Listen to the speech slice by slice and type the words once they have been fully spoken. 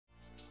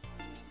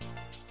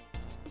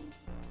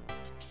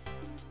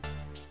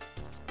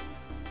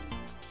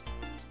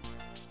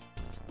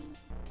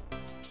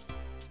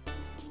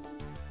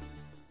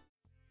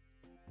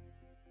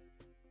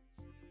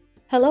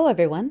Hello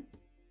everyone,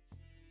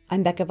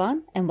 I'm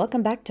Bekavon and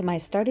welcome back to my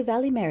Stardew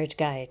Valley marriage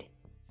guide.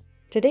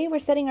 Today we're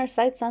setting our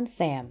sights on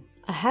Sam,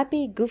 a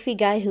happy, goofy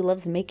guy who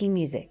loves making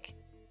music.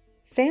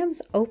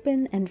 Sam's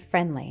open and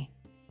friendly,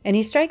 and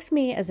he strikes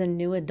me as a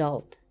new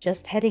adult,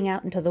 just heading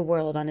out into the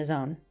world on his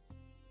own.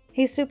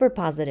 He's super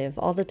positive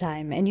all the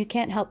time and you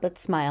can't help but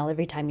smile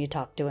every time you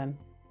talk to him.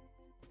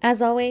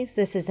 As always,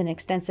 this is an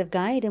extensive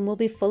guide and will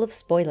be full of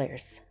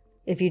spoilers.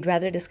 If you'd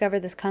rather discover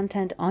this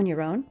content on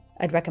your own,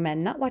 I'd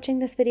recommend not watching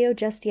this video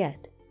just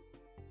yet.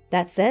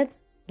 That said,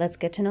 let's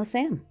get to know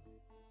Sam.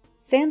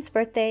 Sam's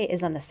birthday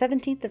is on the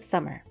 17th of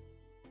summer.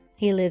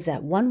 He lives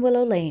at 1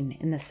 Willow Lane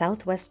in the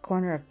southwest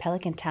corner of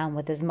Pelican Town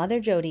with his mother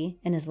Jody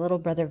and his little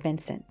brother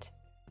Vincent.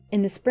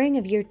 In the spring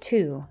of year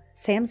 2,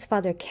 Sam's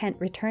father Kent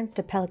returns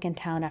to Pelican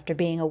Town after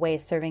being away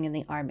serving in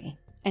the army.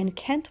 And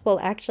Kent will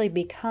actually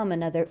become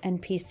another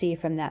NPC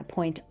from that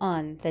point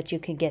on that you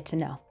can get to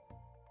know.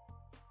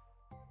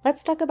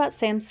 Let's talk about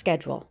Sam's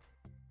schedule.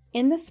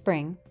 In the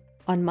spring,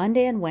 on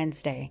Monday and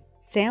Wednesday,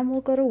 Sam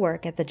will go to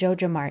work at the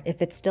Joja Mart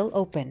if it's still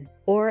open,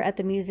 or at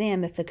the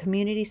museum if the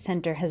community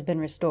center has been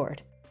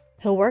restored.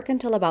 He'll work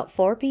until about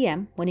 4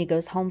 p.m. when he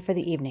goes home for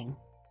the evening.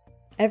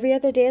 Every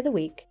other day of the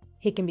week,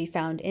 he can be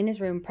found in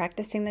his room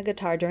practicing the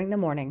guitar during the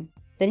morning.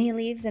 Then he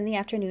leaves in the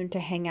afternoon to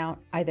hang out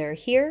either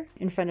here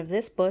in front of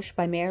this bush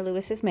by Mayor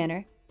Lewis's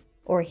manor,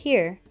 or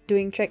here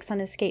doing tricks on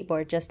his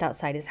skateboard just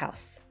outside his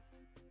house.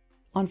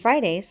 On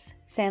Fridays,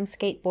 Sam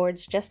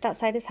skateboards just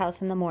outside his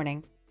house in the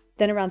morning.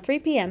 Then around 3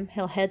 p.m.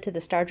 he'll head to the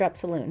Stardrop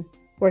Saloon,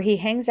 where he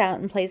hangs out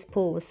and plays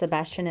pool with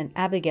Sebastian and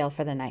Abigail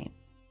for the night.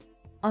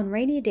 On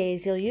rainy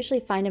days, you'll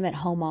usually find him at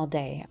home all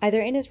day,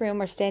 either in his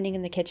room or standing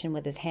in the kitchen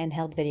with his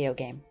handheld video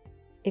game.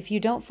 If you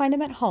don't find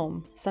him at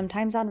home,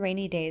 sometimes on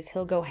rainy days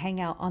he'll go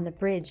hang out on the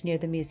bridge near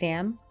the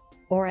museum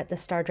or at the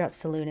Stardrop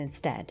Saloon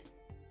instead.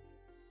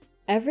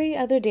 Every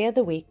other day of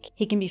the week,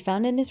 he can be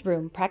found in his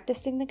room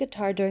practicing the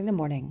guitar during the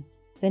morning.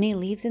 Then he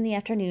leaves in the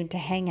afternoon to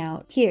hang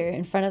out here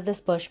in front of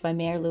this bush by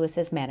Mayor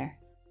Lewis's manor.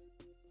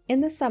 In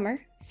the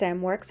summer,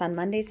 Sam works on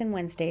Mondays and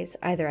Wednesdays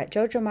either at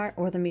Joja Mart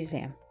or the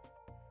museum.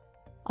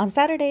 On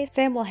Saturdays,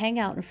 Sam will hang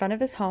out in front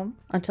of his home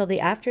until the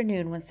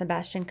afternoon when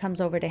Sebastian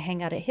comes over to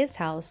hang out at his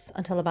house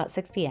until about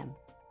 6 p.m.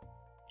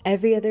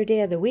 Every other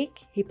day of the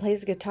week, he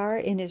plays guitar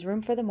in his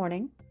room for the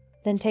morning,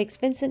 then takes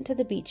Vincent to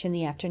the beach in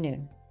the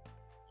afternoon.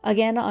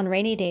 Again, on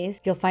rainy days,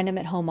 you'll find him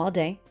at home all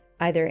day,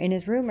 either in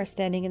his room or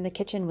standing in the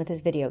kitchen with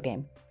his video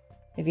game.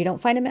 If you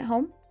don't find him at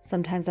home,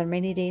 sometimes on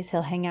rainy days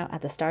he'll hang out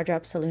at the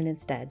Stardrop Saloon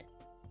instead.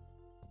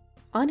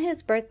 On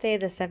his birthday,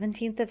 the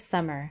 17th of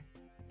summer,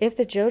 if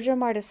the Joja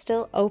Mart is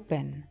still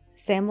open,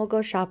 Sam will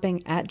go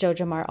shopping at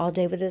Joja Mart all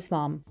day with his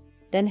mom,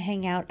 then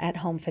hang out at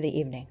home for the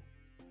evening.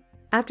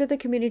 After the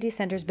community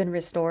center's been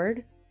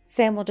restored,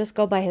 Sam will just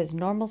go by his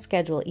normal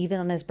schedule even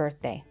on his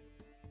birthday.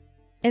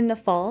 In the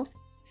fall,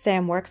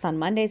 Sam works on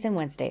Mondays and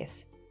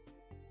Wednesdays.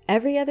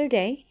 Every other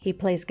day, he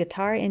plays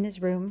guitar in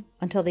his room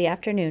until the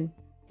afternoon,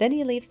 then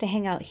he leaves to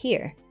hang out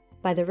here,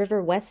 by the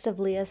river west of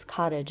Leah's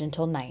cottage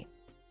until night.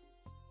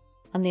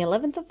 On the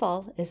 11th of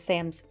fall is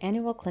Sam's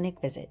annual clinic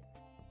visit.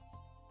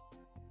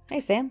 Hey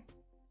Sam.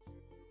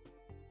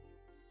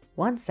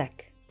 One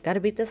sec,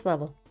 gotta beat this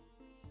level.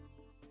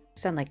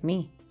 Sound like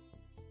me.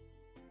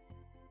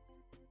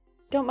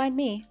 Don't mind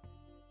me.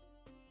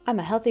 I'm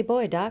a healthy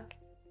boy, Doc.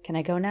 Can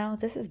I go now?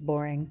 This is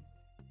boring.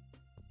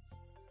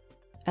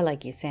 I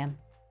like you, Sam.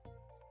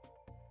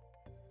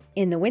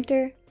 In the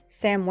winter,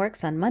 Sam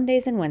works on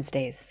Mondays and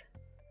Wednesdays.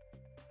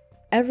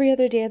 Every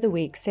other day of the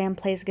week, Sam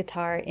plays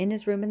guitar in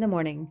his room in the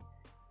morning.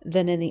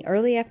 Then in the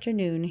early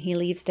afternoon, he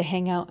leaves to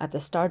hang out at the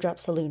Stardrop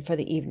Saloon for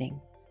the evening.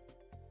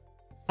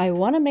 I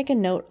want to make a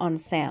note on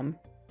Sam.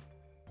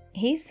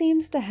 He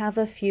seems to have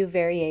a few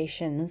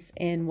variations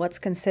in what's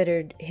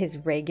considered his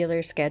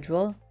regular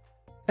schedule.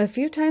 A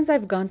few times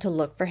I've gone to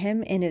look for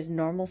him in his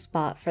normal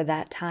spot for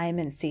that time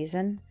and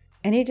season,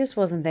 and he just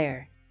wasn't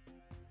there.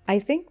 I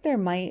think there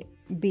might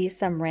be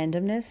some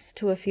randomness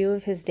to a few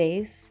of his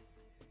days.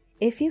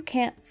 If you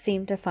can't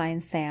seem to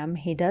find Sam,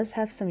 he does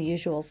have some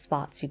usual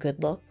spots you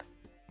could look.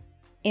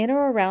 In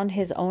or around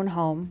his own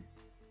home,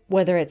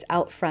 whether it's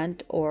out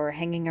front or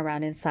hanging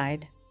around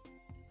inside.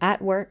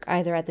 At work,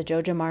 either at the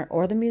Joja Mart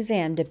or the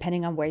museum,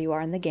 depending on where you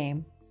are in the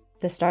game.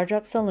 The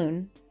Stardrop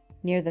Saloon,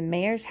 near the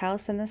mayor's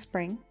house in the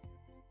spring,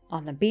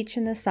 on the beach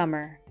in the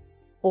summer,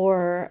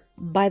 or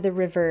by the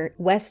river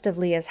west of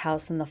Leah's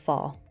house in the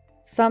fall.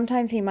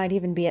 Sometimes he might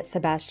even be at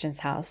Sebastian's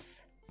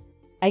house.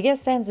 I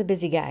guess Sam's a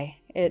busy guy.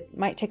 It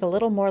might take a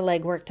little more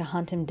legwork to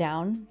hunt him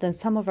down than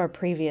some of our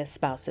previous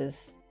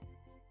spouses.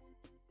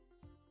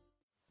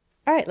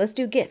 Alright, let's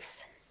do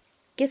gifts.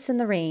 Gifts in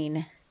the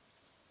rain.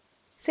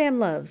 Sam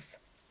loves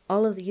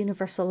all of the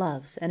universal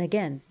loves, and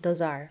again,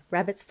 those are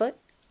Rabbit's Foot,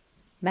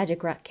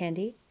 Magic Rock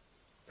Candy,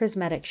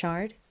 Prismatic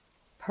Shard,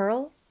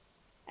 Pearl,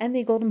 and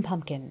the Golden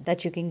Pumpkin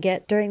that you can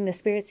get during the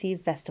Spirits Eve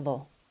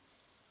Festival.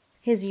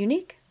 His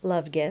unique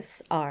love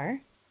gifts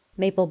are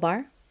Maple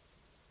Bar,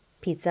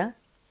 Pizza,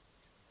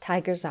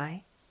 Tiger's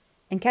Eye,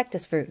 and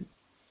Cactus Fruit.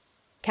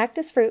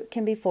 Cactus fruit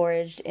can be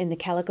foraged in the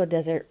Calico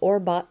Desert or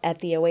bought at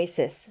the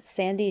Oasis,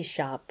 Sandy's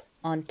shop,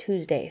 on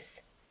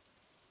Tuesdays.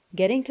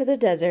 Getting to the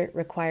desert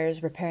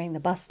requires repairing the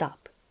bus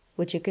stop,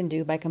 which you can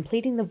do by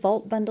completing the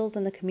vault bundles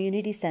in the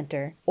community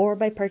center or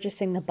by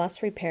purchasing the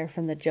bus repair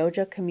from the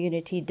Joja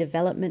Community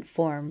Development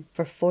Forum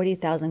for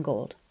 40,000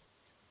 gold.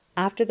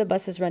 After the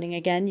bus is running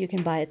again, you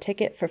can buy a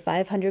ticket for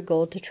 500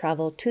 gold to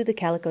travel to the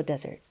Calico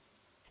Desert.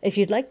 If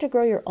you'd like to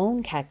grow your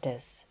own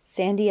cactus,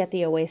 Sandy at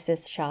the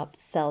Oasis shop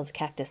sells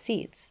cactus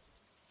seeds.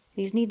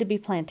 These need to be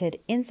planted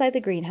inside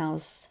the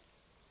greenhouse,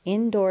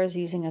 indoors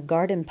using a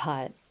garden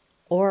pot,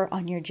 or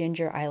on your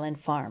Ginger Island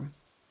farm.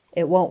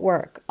 It won't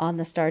work on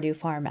the Stardew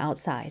farm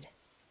outside.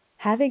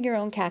 Having your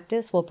own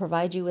cactus will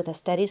provide you with a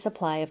steady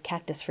supply of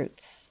cactus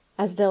fruits,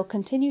 as they'll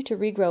continue to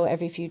regrow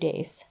every few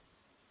days.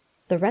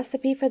 The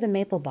recipe for the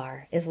maple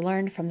bar is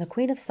learned from the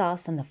Queen of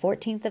Sauce on the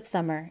 14th of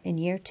summer in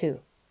year 2.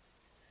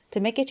 To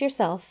make it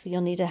yourself,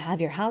 you'll need to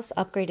have your house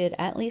upgraded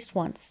at least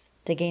once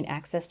to gain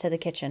access to the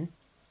kitchen,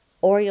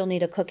 or you'll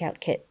need a cookout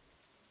kit.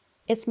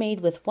 It's made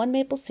with 1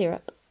 maple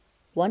syrup,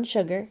 1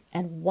 sugar,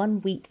 and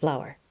 1 wheat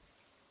flour.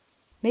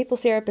 Maple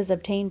syrup is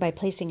obtained by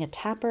placing a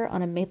tapper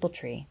on a maple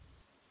tree.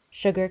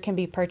 Sugar can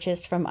be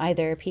purchased from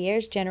either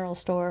Pierre's General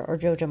Store or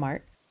Joja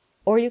Mart,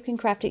 or you can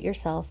craft it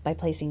yourself by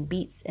placing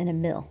beets in a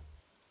mill.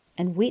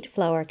 And wheat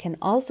flour can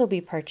also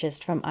be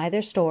purchased from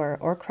either store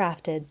or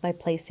crafted by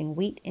placing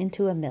wheat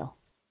into a mill.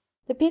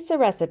 The pizza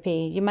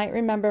recipe, you might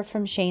remember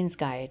from Shane's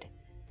guide,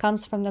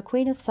 comes from the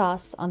Queen of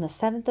Sauce on the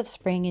 7th of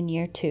spring in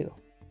year 2.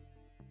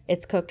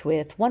 It's cooked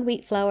with 1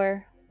 wheat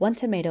flour, 1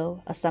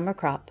 tomato, a summer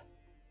crop,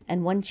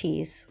 and 1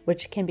 cheese,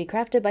 which can be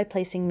crafted by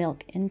placing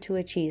milk into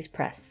a cheese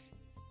press.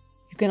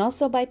 You can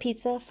also buy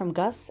pizza from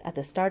Gus at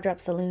the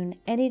Stardrop Saloon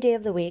any day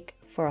of the week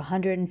for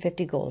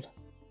 150 gold.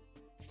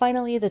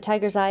 Finally, the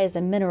tiger's eye is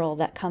a mineral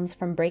that comes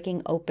from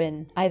breaking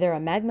open either a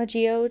magma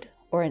geode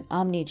or an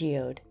omni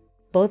geode,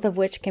 both of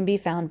which can be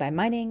found by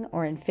mining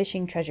or in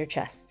fishing treasure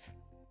chests.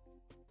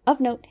 Of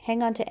note,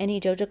 hang on to any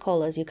Joja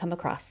Colas you come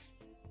across.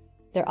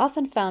 They're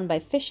often found by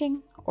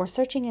fishing or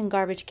searching in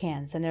garbage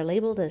cans, and they're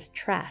labeled as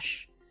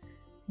trash.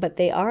 But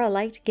they are a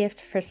light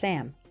gift for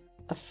Sam,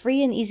 a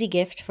free and easy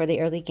gift for the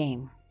early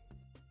game.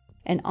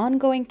 An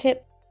ongoing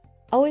tip,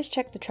 always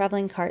check the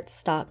traveling cart's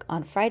stock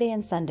on Friday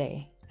and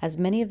Sunday, as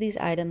many of these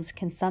items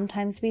can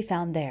sometimes be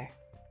found there.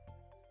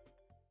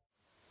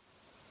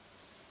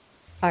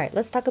 Alright,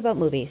 let's talk about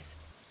movies.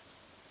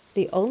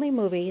 The only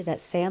movie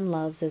that Sam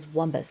loves is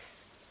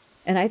Wumbus,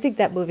 and I think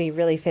that movie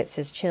really fits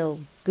his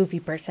chill, goofy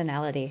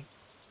personality.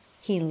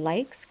 He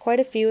likes quite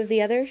a few of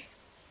the others: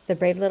 The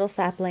Brave Little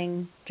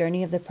Sapling,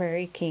 Journey of the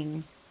Prairie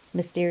King,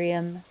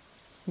 Mysterium,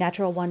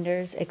 Natural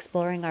Wonders,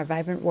 Exploring Our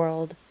Vibrant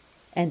World,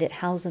 and It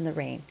Howls in the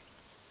Rain.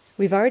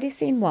 We've already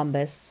seen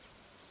Wumbus,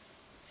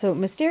 so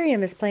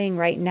Mysterium is playing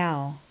right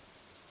now.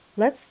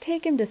 Let's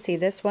take him to see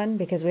this one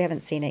because we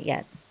haven't seen it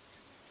yet.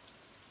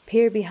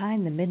 Peer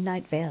behind the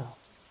midnight veil.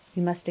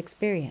 You must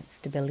experience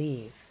to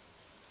believe.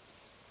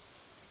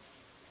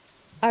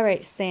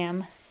 Alright,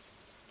 Sam.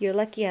 You're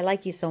lucky I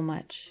like you so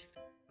much.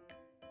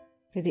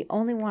 You're the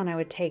only one I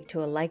would take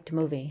to a liked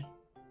movie.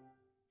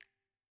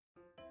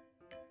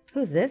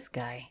 Who's this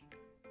guy?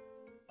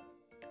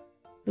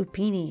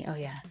 Lupini, oh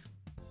yeah.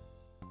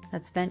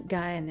 That's Vent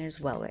Guy and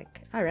there's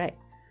Welwick. Alright.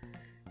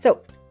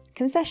 So,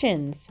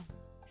 concessions.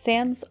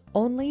 Sam's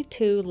only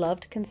 2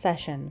 loved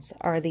concessions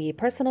are the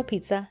personal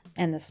pizza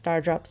and the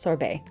Stardrop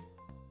sorbet.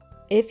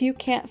 If you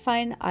can't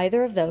find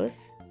either of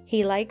those,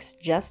 he likes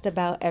just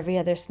about every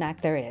other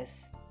snack there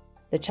is.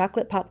 The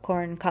chocolate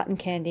popcorn, cotton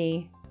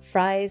candy,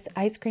 fries,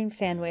 ice cream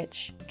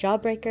sandwich,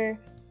 jawbreaker,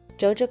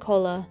 Joja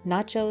Cola,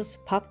 nachos,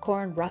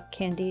 popcorn, rock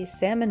candy,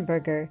 salmon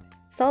burger,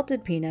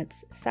 salted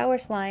peanuts, sour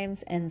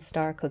slimes, and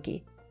star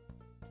cookie.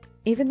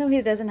 Even though he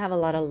doesn't have a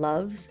lot of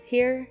loves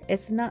here,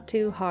 it's not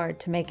too hard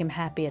to make him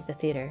happy at the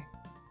theater.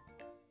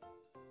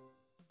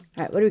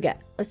 Alright, what do we got?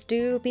 Let's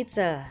do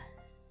pizza.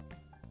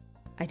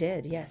 I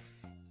did,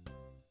 yes.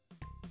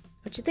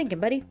 What you thinking,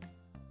 buddy?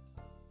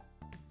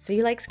 So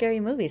you like scary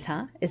movies,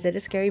 huh? Is it a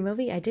scary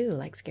movie? I do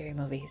like scary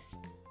movies.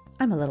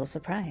 I'm a little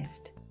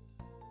surprised.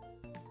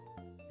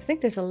 I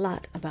think there's a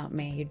lot about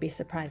me you'd be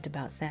surprised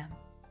about, Sam.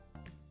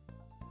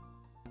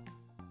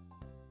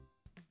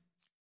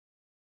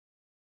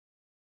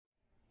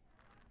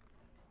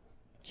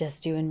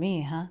 Just you and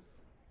me, huh?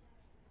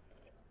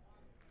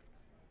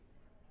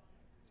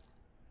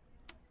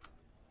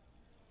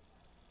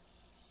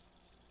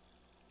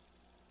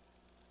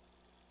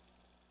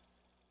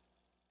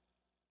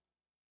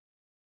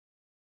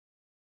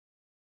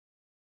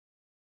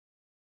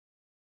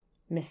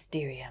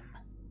 Mysterium.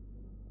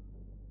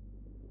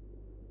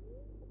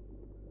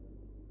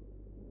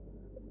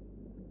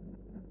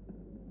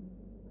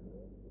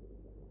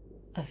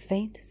 A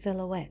faint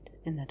silhouette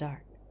in the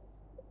dark.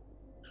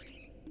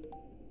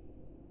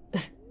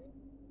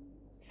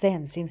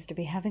 Sam seems to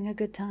be having a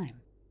good time.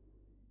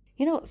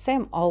 You know,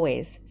 Sam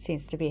always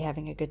seems to be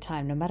having a good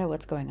time no matter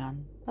what's going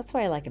on. That's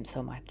why I like him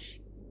so much.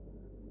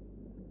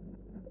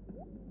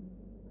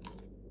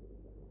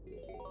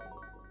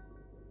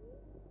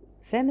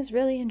 Sam is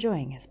really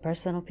enjoying his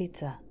personal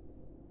pizza.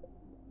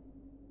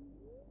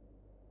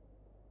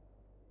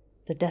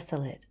 The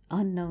desolate,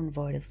 unknown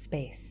void of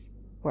space,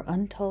 where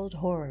untold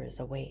horrors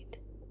await.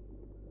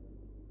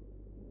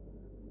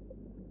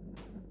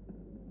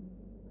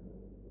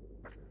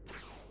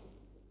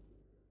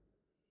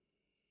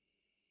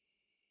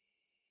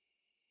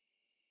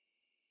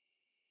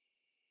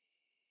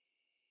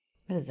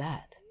 What is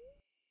that?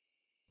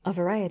 A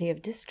variety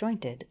of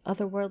disjointed,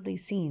 otherworldly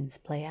scenes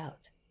play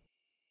out.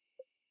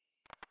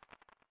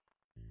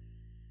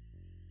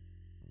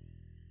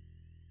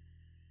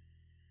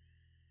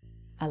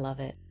 I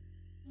love it.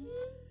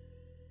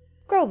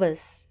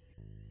 Grobus,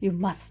 you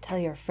must tell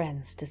your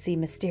friends to see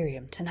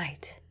Mysterium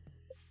tonight.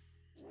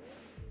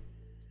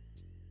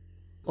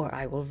 Or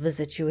I will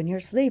visit you in your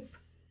sleep.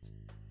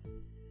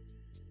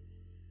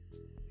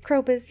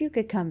 Krobus, you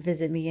could come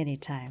visit me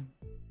anytime.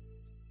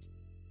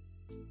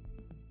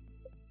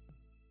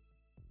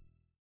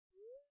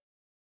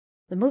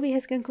 The movie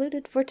has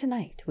concluded for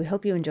tonight. We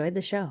hope you enjoyed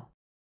the show.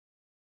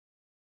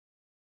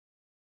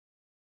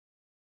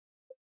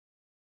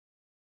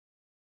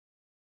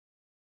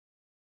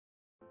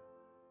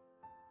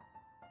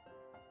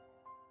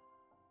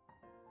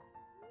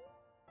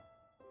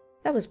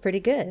 That was pretty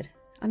good.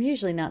 I'm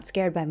usually not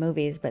scared by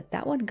movies, but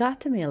that one got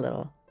to me a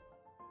little.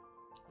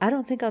 I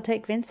don't think I'll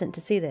take Vincent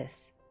to see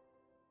this.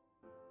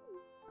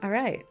 All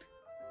right.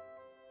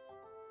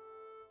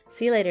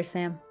 See you later,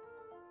 Sam.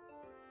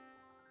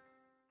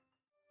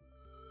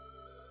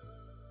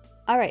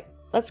 All right,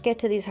 let's get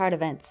to these heart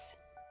events.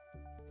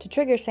 To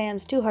trigger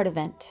Sam's 2-heart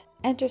event,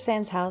 enter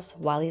Sam's house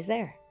while he's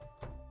there.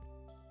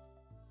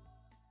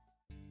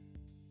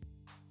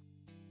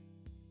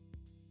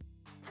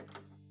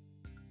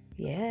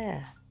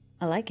 Yeah,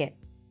 I like it.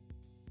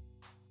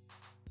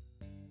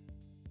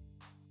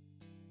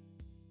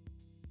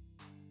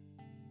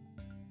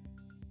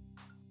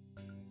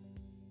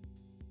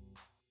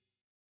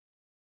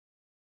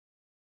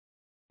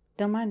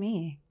 Don't mind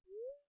me.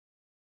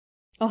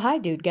 Oh, hi,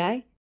 dude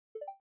guy.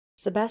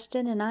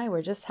 Sebastian and I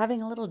were just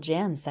having a little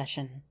jam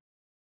session.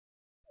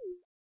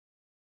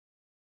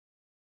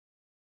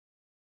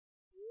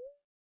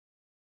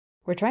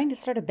 We're trying to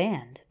start a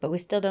band, but we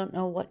still don't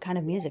know what kind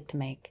of music to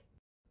make.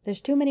 There's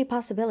too many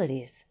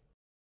possibilities.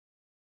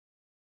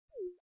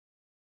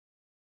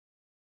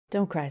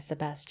 Don't cry,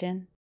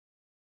 Sebastian.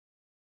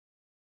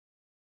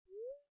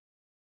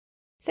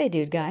 Say,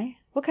 dude guy,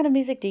 what kind of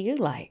music do you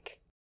like?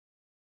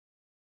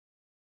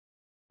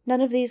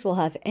 None of these will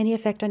have any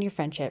effect on your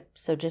friendship,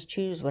 so just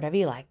choose whatever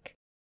you like.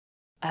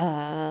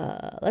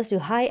 Let's do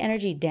high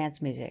energy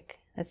dance music.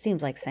 That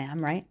seems like Sam,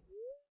 right?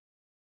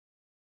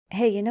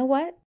 Hey, you know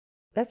what?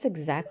 That's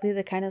exactly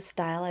the kind of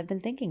style I've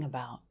been thinking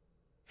about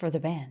for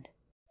the band.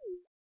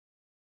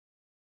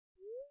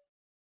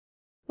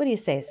 What do you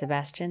say,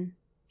 Sebastian?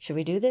 Should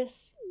we do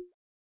this?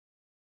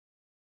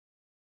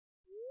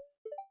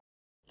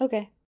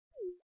 Okay.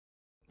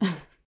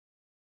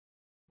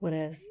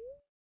 Whatevs.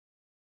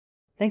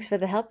 Thanks for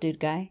the help, dude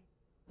guy.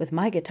 With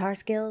my guitar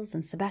skills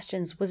and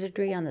Sebastian's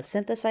wizardry on the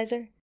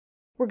synthesizer,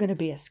 we're gonna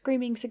be a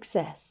screaming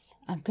success.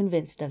 I'm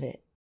convinced of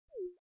it.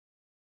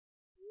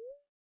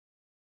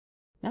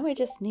 Now we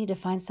just need to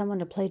find someone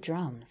to play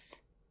drums.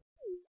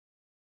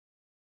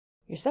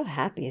 You're so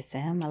happy,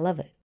 Sam. I love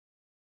it.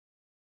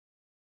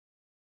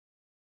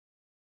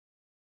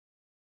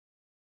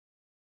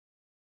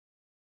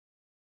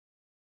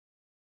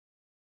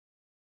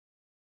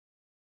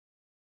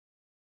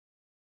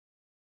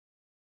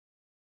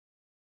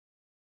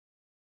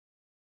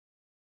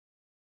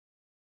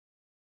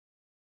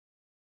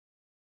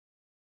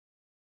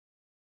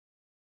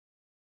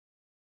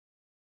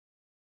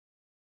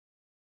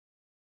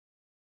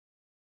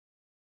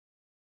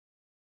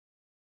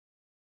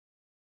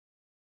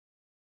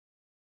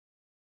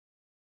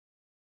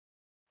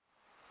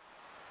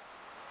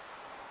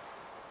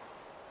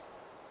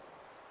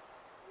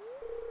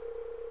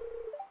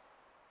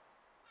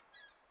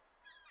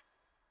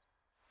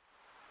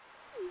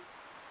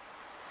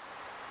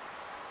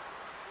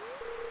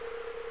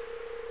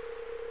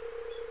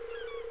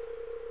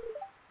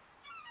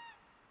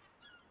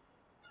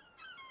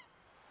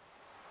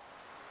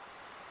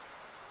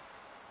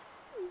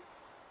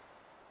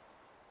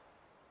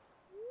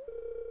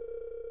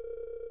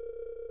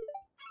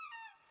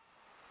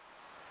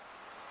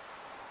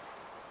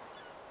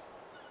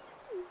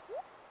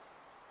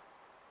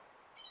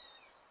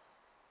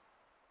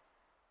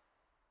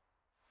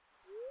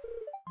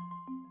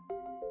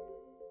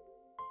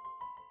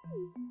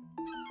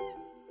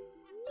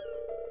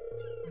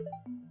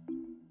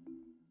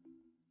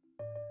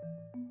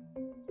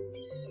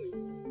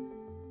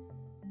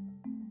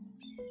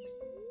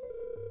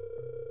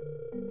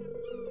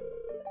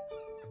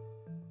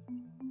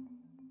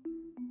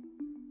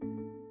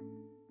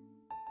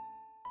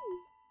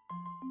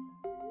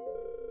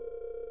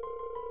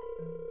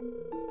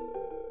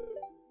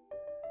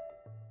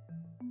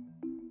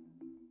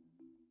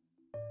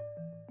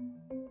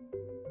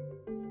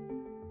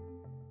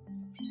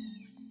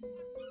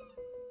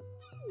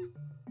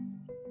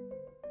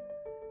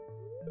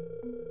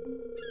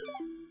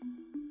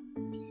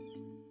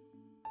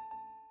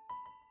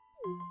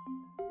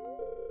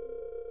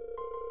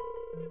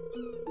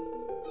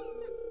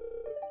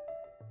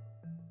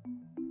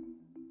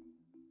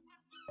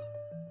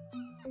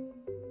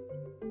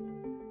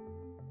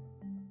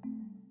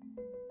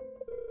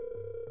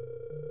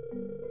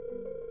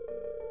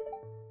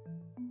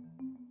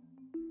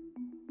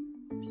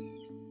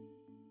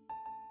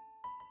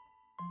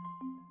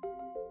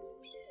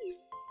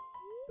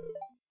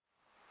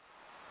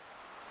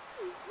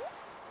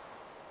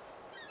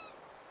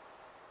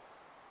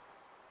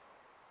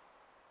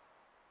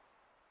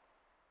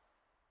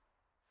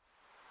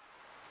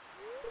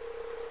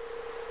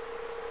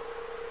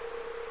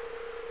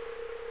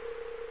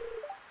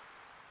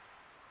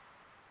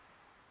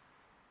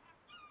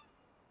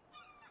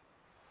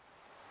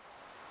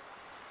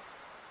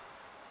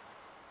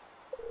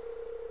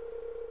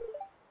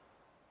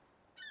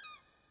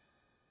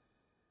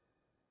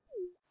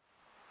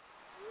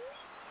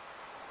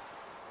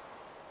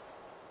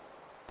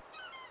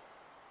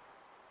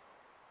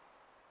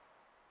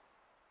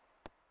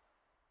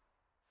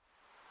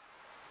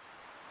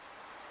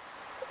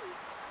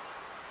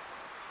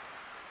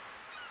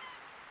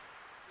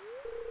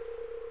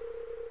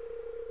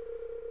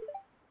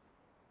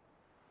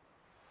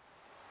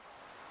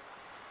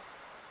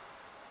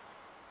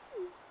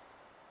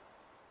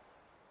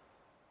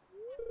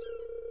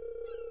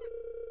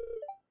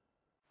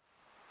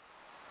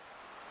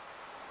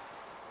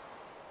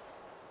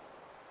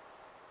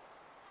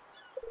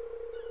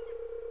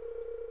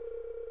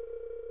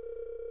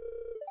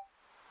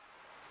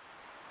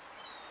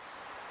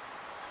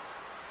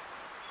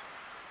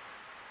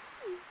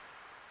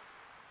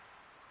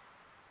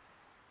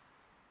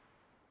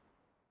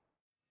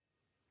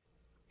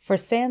 For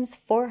Sam's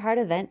 4-heart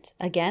event,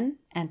 again,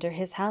 enter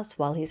his house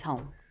while he's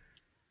home.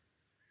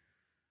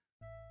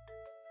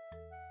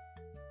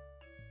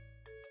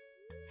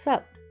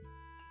 Sup?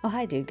 Oh,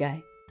 hi, dude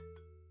guy.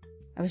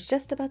 I was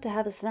just about to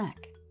have a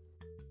snack.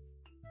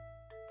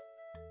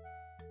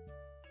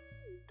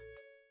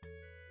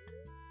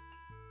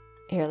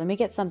 Here, let me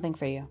get something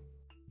for you.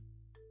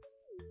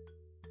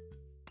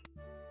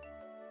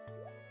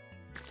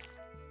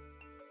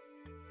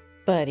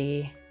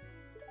 Buddy.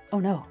 Oh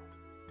no,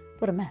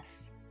 what a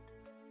mess.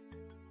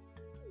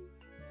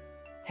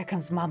 Here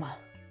comes Mama.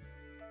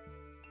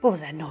 What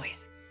was that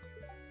noise?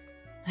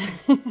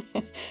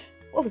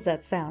 What was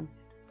that sound?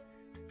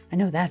 I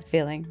know that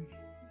feeling.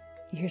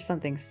 You hear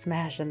something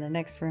smash in the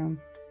next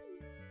room.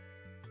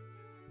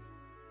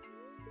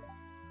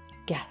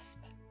 Gasp.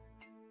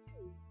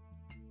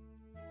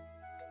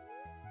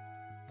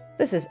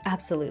 This is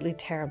absolutely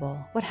terrible.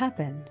 What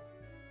happened?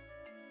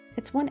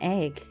 It's one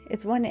egg.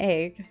 It's one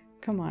egg.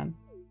 Come on.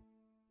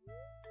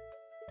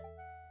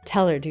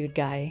 Tell her, dude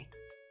guy.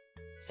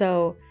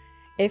 So,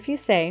 if you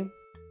say,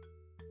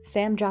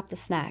 Sam dropped the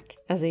snack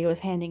as he was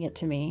handing it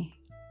to me,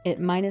 it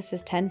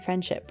minuses 10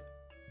 friendship.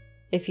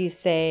 If you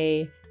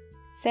say,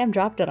 Sam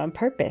dropped it on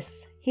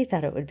purpose, he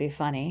thought it would be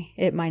funny,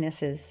 it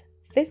minuses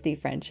 50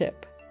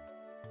 friendship.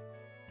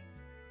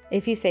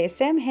 If you say,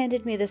 Sam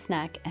handed me the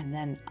snack and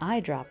then I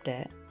dropped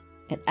it,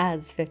 it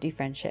adds 50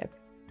 friendship.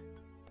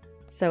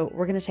 So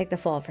we're going to take the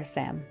fall for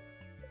Sam.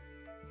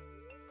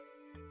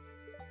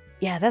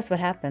 Yeah, that's what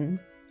happened.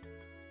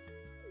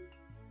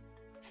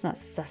 It's not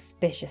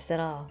suspicious at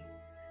all.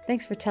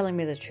 Thanks for telling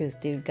me the truth,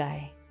 dude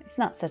guy. It's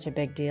not such a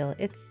big deal.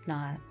 It's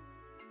not.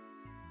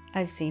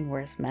 I've seen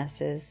worse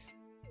messes.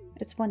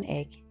 It's one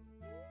egg.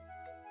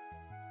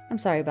 I'm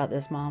sorry about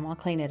this, Mom. I'll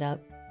clean it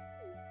up.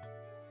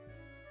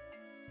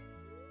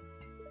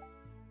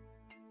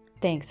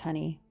 Thanks,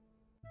 honey.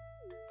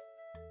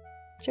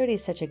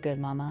 Jody's such a good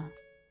mama.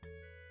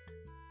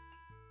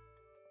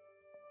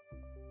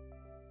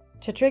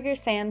 To trigger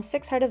Sam's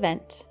 6-heart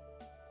event,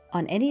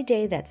 on any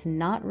day that's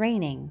not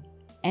raining,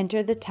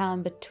 enter the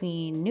town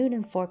between noon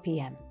and 4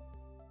 p.m.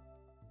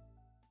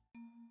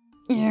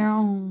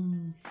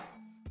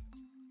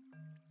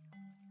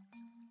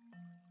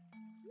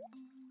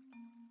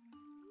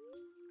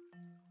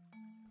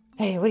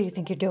 Hey, what do you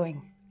think you're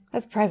doing?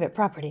 That's private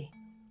property.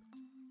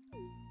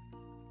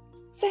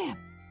 Sam!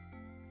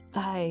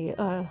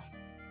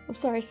 I'm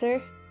sorry,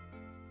 sir.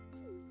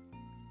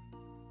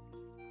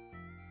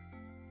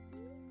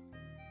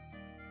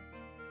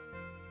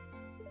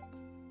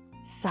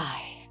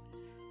 Sigh.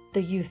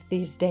 The youth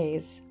these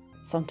days.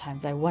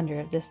 Sometimes I wonder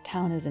if this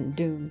town isn't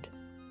doomed.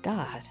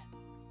 God.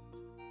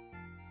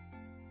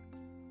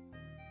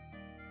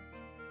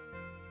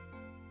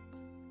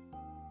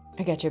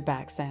 I got your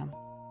back, Sam.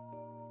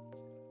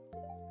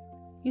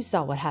 You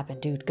saw what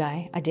happened, dude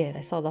guy. I did.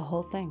 I saw the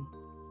whole thing.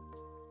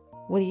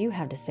 What do you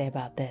have to say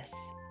about this?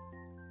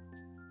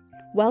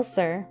 Well,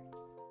 sir,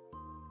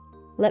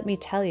 let me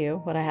tell you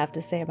what I have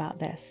to say about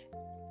this.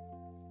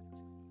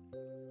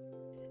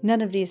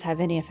 None of these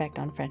have any effect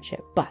on friendship,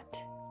 but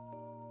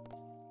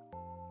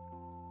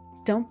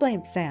don't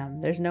blame Sam.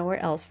 There's nowhere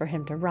else for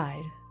him to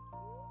ride.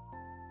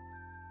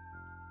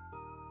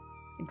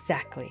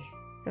 Exactly.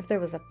 If there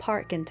was a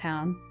park in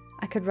town,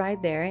 I could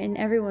ride there and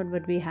everyone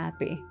would be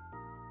happy.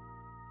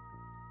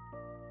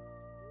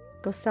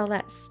 Go sell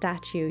that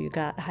statue you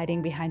got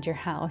hiding behind your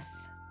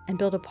house and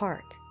build a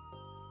park.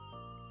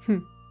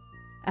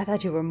 I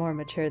thought you were more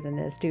mature than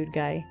this, dude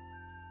guy.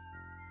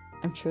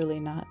 I'm truly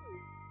not.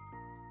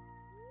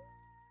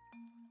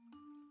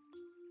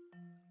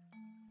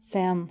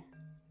 Sam,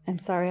 I'm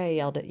sorry I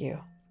yelled at you.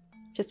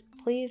 Just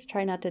please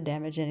try not to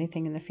damage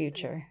anything in the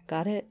future.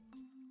 Got it?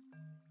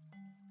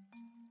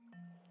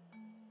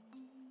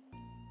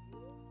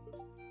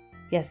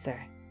 Yes, sir.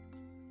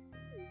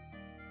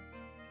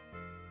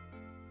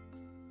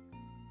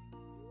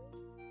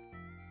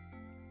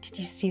 Did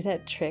you see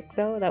that trick,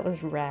 though? That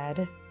was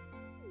rad.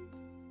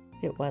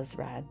 It was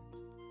rad.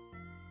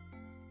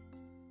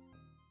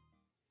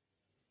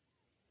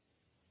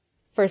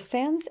 For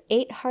Sam's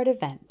 8-heart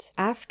event,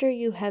 after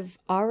you have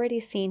already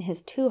seen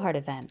his 2-heart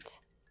event,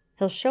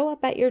 he'll show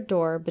up at your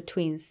door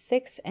between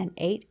 6 and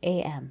 8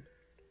 a.m.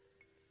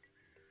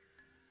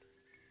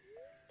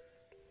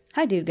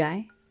 Hi, dude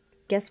guy.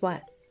 Guess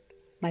what?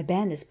 My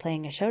band is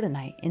playing a show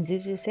tonight in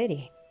Zuzu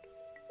City.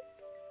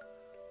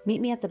 Meet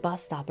me at the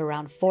bus stop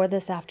around 4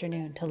 this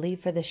afternoon to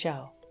leave for the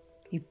show.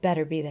 You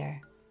better be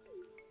there.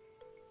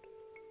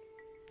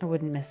 I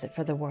wouldn't miss it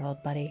for the world,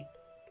 buddy.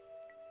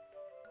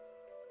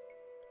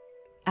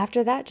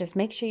 After that, just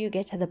make sure you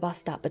get to the bus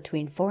stop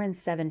between 4 and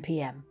 7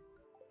 p.m.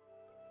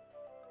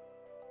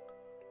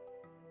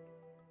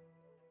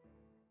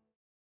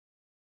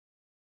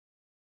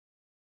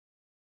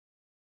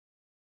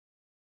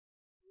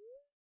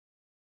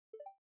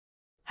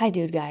 Hi,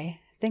 dude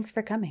guy. Thanks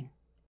for coming.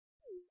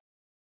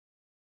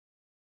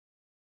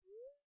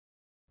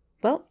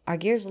 Well, our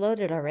gear's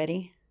loaded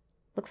already.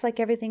 Looks like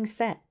everything's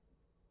set.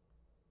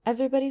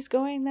 Everybody's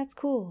going? That's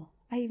cool.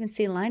 I even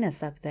see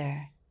Linus up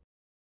there.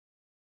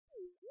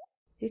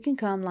 You can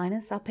come,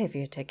 Linus. I'll pay for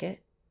your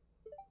ticket.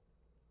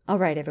 All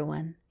right,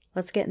 everyone.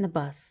 Let's get in the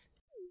bus.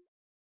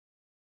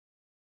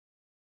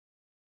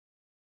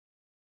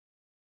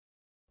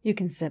 You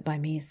can sit by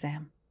me,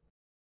 Sam.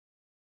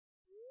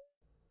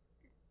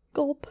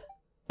 Gulp.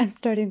 I'm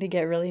starting to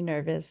get really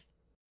nervous.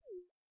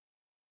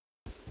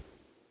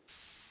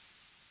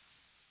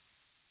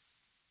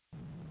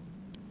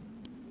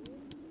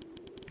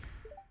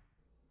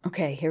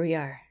 Okay, here we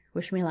are.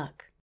 Wish me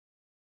luck.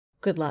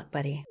 Good luck,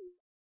 buddy.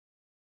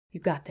 You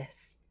got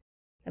this.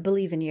 I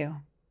believe in you.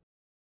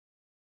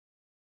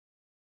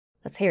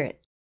 Let's hear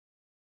it.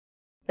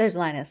 There's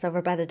Linus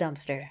over by the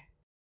dumpster.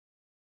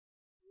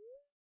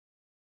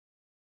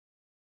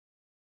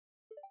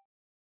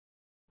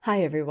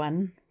 Hi,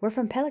 everyone. We're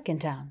from Pelican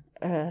Town.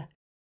 And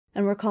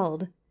we're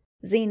called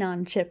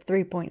Xenon Chip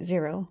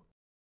 3.0.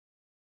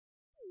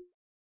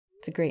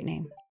 It's a great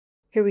name.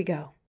 Here we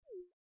go.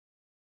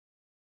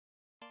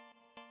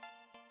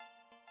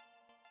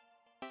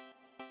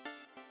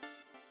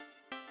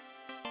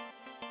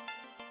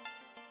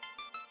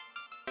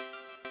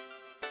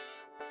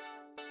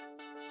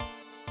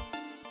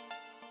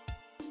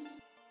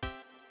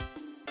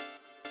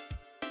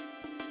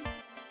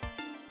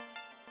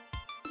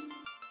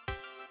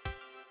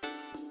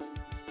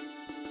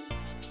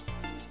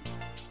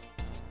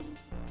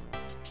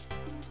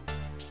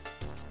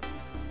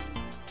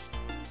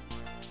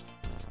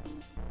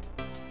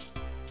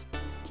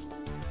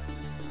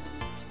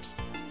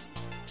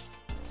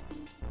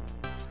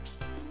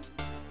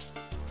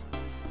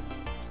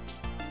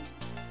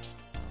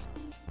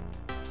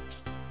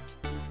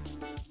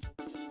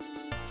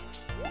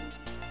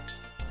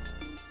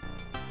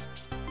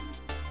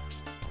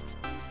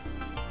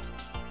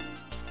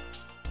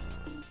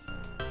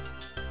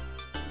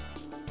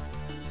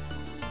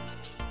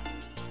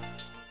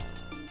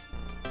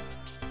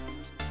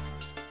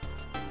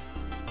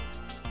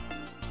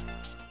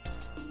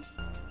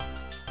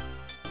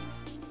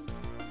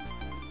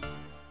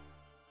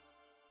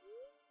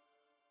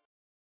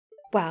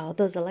 Wow,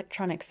 those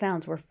electronic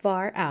sounds were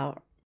far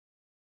out.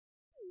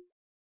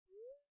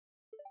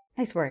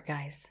 Nice work,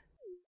 guys.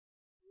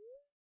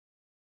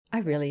 I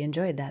really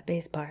enjoyed that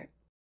bass part.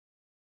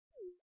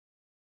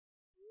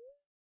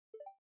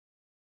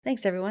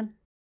 Thanks, everyone.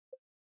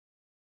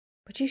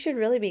 But you should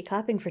really be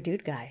clapping for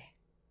Dude Guy.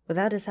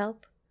 Without his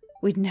help,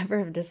 we'd never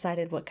have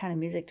decided what kind of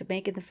music to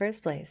make in the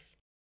first place.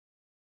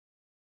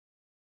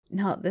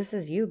 No, this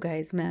is you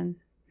guys, man,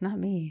 not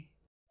me.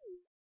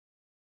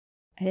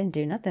 I didn't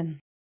do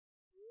nothing.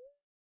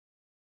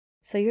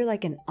 So you're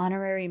like an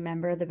honorary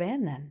member of the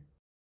band then?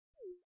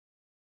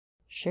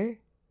 Sure.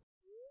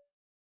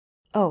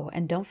 Oh,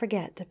 and don't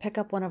forget to pick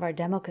up one of our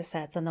demo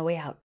cassettes on the way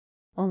out.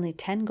 Only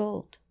 10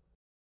 gold.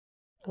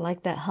 I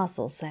like that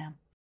hustle, Sam.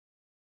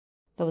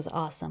 That was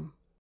awesome.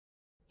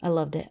 I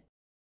loved it.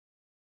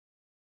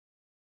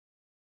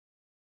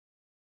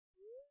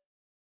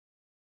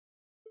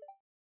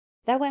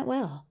 That went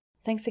well.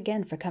 Thanks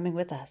again for coming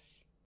with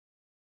us.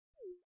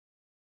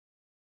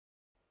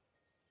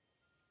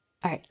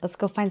 All right, let's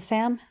go find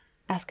Sam.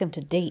 Ask him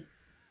to date.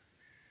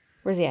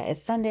 Where's he at?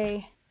 It's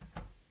Sunday.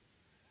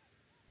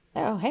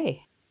 Oh,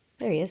 hey.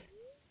 There he is.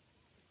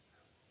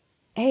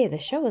 Hey, the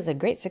show was a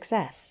great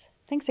success.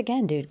 Thanks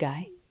again, Dude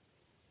Guy.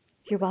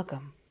 You're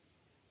welcome.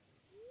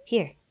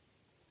 Here.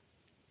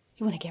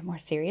 You want to get more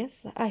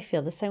serious? I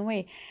feel the same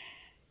way.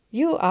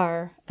 You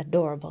are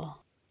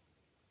adorable.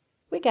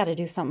 We gotta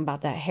do something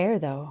about that hair,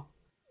 though.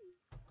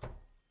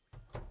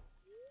 I'm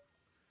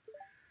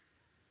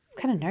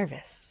kind of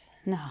nervous.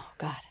 No,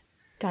 God.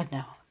 God,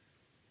 no.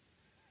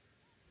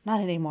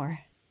 Not anymore.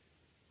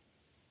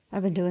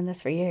 I've been doing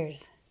this for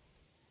years.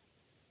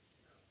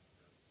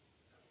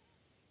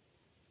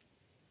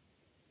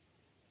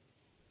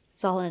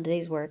 It's all in a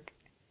day's work.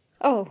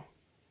 Oh,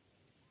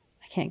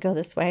 I can't go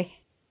this way.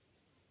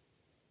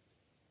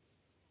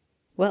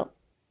 Well,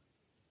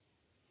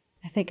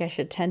 I think I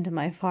should tend to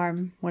my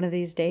farm one of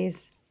these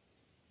days.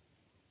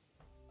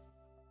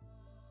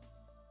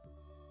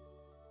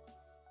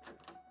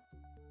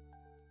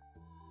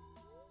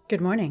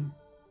 Good morning.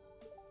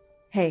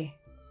 Hey,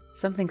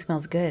 something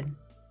smells good.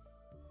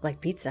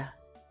 Like pizza.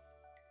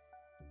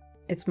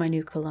 It's my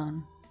new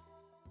cologne.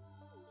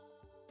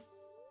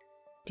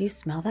 Do you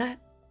smell that?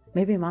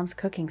 Maybe Mom's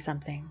cooking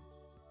something.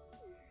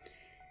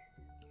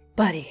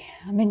 Buddy,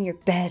 I'm in your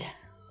bed.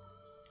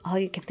 All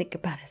you can think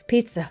about is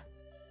pizza.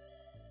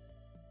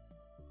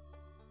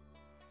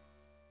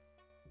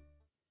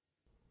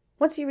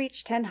 Once you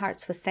reach 10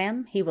 hearts with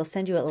Sam, he will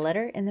send you a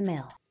letter in the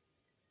mail.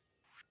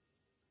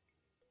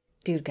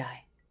 Dude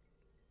guy,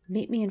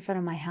 meet me in front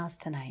of my house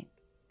tonight,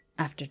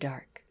 after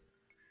dark.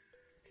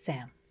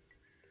 Sam.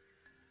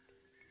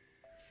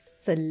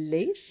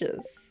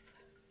 Salacious.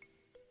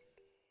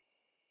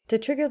 To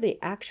trigger the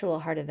actual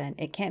heart event,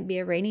 it can't be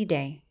a rainy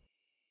day.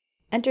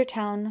 Enter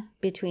town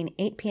between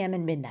 8 p.m.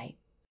 and midnight.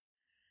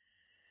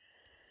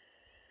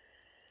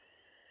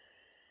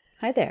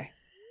 Hi there.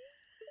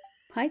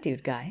 Hi,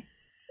 dude guy.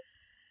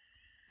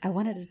 I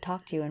wanted to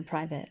talk to you in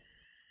private.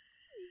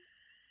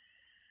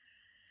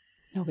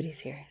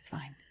 Nobody's here. It's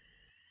fine.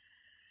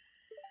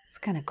 It's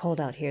kind of cold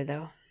out here,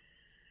 though.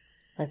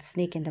 Let's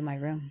sneak into my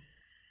room.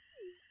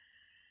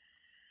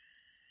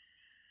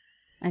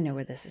 I know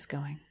where this is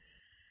going.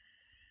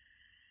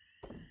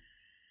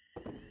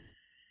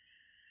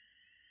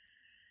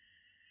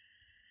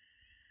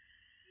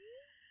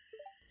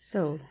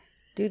 So,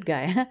 dude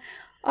guy.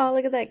 Oh,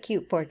 look at that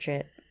cute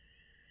portrait.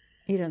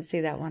 You don't see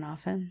that one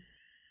often.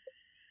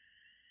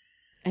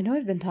 I know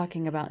I've been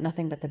talking about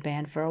nothing but the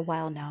band for a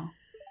while now,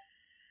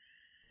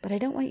 but I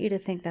don't want you to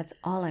think that's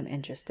all I'm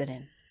interested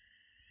in.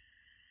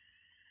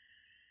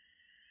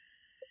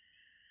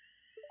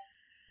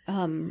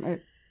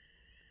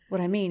 What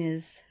I mean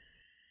is,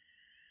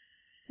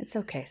 it's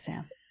okay,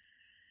 Sam.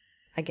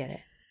 I get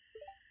it.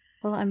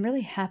 Well, I'm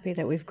really happy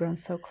that we've grown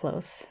so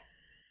close.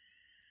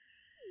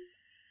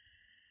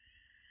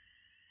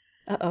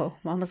 Uh-oh,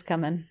 Mama's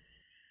coming.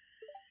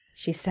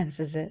 She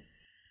senses it.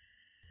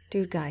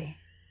 Dude guy,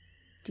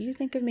 do you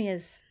think of me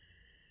as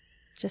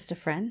just a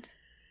friend?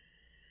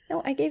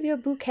 No, I gave you a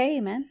bouquet,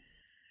 man.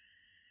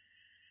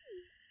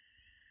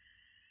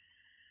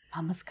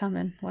 Mama's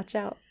coming. Watch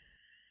out.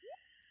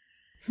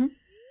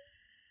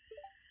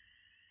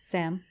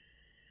 Sam,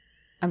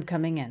 I'm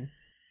coming in.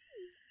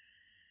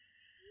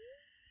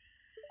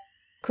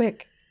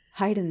 Quick,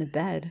 hide in the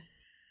bed.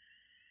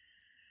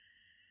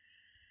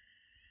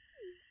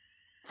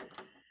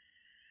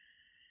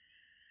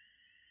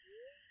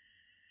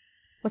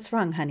 What's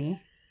wrong,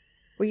 honey?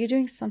 Were you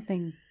doing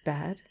something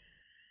bad?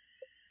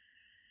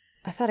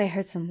 I thought I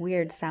heard some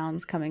weird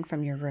sounds coming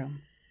from your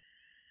room.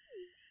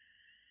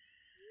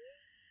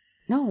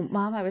 No,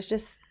 Mom, I was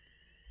just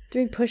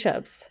doing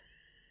push-ups.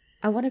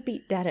 I want to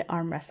beat Dad at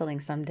arm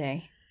wrestling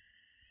someday.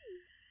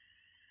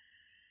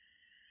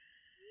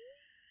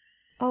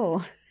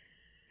 Oh,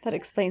 that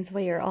explains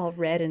why you're all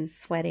red and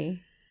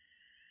sweaty.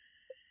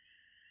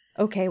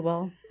 Okay,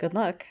 well, good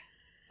luck.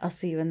 I'll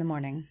see you in the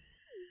morning.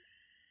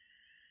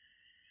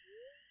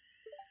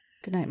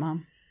 Good night,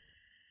 Mom.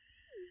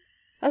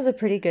 That was a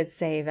pretty good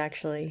save,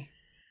 actually.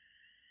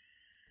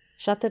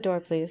 Shut the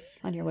door, please,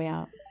 on your way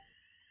out.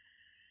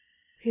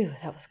 Phew,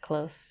 that was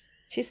close.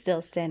 She's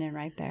still standing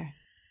right there.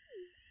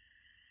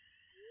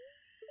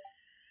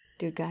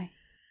 Dude guy?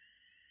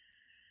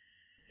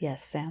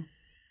 Yes, Sam.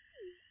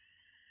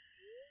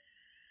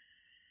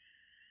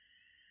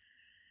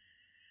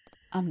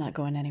 I'm not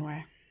going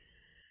anywhere.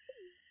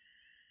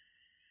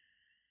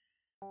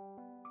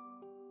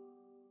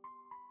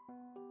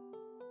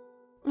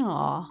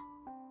 Aw.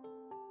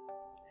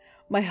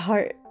 My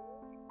heart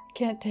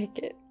can't take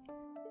it.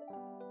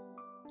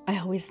 I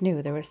always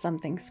knew there was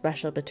something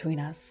special between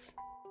us.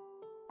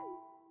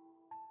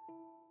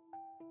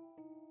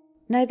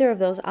 Neither of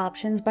those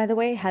options, by the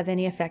way, have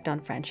any effect on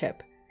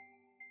friendship.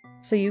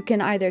 So you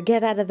can either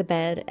get out of the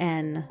bed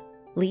and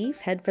leave,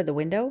 head for the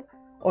window,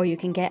 or you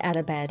can get out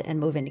of bed and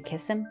move in to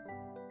kiss him,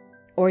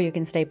 or you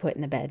can stay put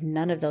in the bed.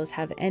 None of those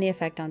have any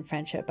effect on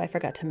friendship, I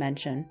forgot to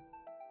mention.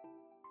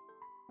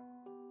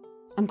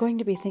 I'm going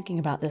to be thinking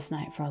about this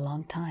night for a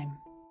long time.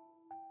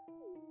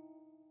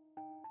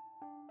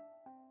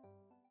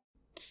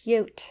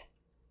 Cute.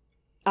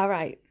 All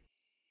right.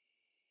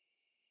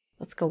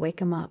 Let's go wake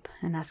him up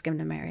and ask him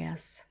to marry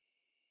us.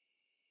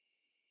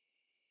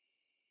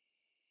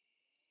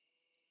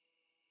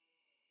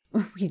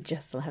 We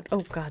just left.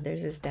 Oh God,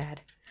 there's his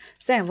dad.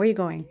 Sam, where are you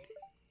going?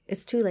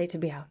 It's too late to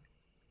be out. ...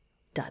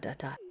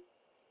 Where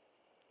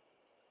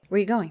are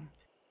you going?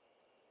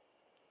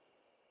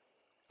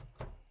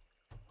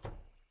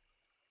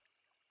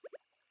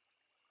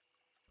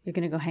 You're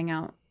gonna go hang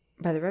out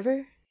by the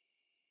river?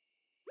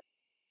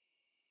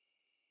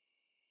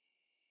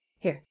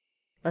 Here,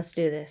 let's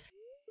do this.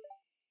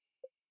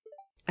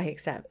 I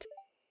accept.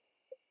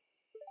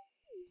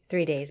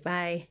 3 days,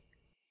 bye.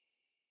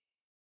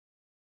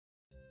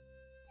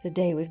 The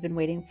day we've been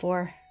waiting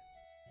for.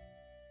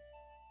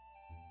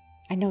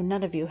 I know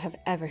none of you have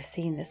ever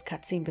seen this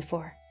cutscene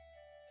before.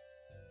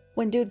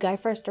 When Dude Guy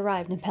first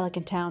arrived in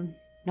Pelican Town,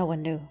 no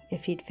one knew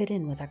if he'd fit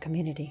in with our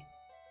community.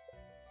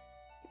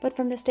 But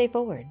from this day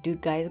forward,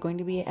 Dude Guy is going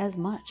to be as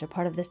much a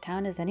part of this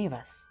town as any of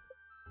us.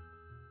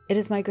 It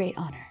is my great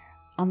honor,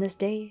 on this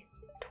day,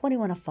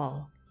 21 of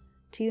fall,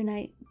 to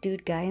unite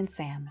Dude Guy and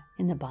Sam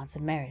in the bonds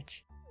of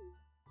marriage.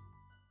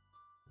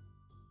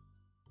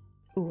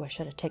 Ooh, I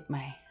should have taken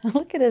my...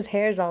 Look at his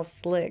hair's all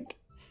slicked.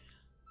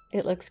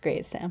 It looks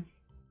great, Sam.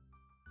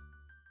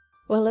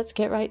 Well, let's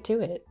get right to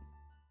it.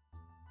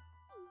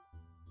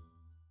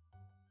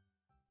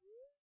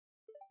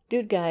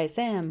 Dude Guy,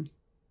 Sam,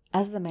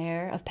 as the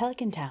mayor of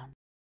Pelican Town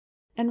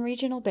and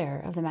regional bearer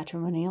of the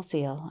matrimonial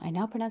seal, I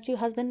now pronounce you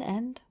husband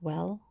and,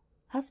 well,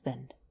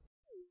 husband.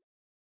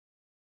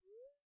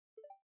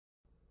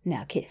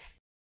 Now kiss.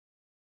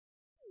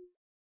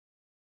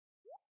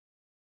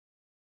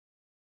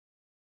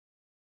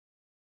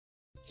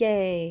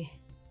 Yay!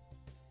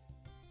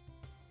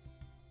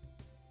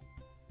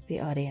 The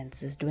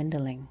audience is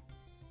dwindling.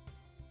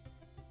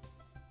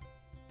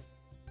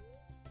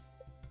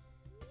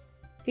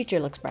 Future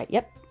looks bright,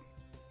 yep.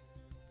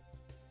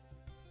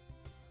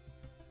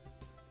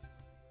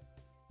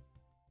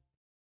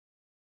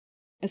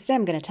 Is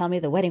Sam gonna tell me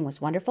the wedding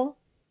was wonderful?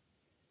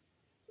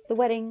 The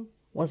wedding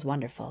was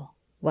wonderful,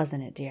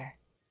 wasn't it, dear?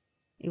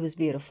 It was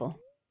beautiful.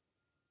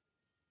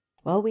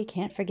 Well, we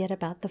can't forget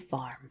about the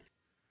farm.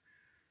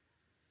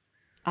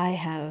 I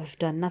have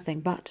done nothing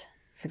but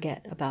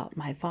forget about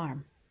my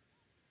farm.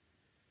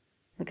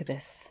 Look at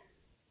this.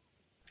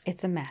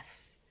 It's a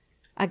mess.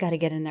 I gotta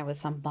get in there with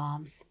some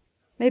bombs.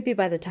 Maybe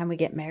by the time we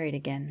get married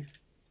again,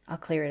 I'll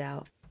clear it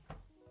out.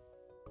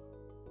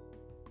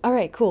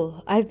 Alright,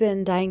 cool. I've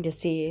been dying to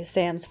see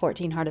Sam's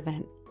 14 heart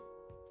event.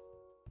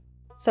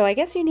 So I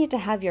guess you need to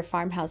have your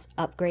farmhouse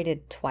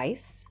upgraded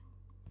twice.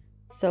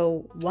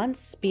 So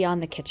once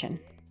beyond the kitchen.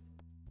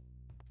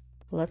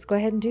 Let's go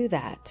ahead and do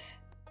that.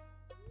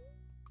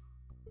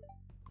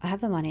 I have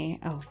the money.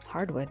 Oh,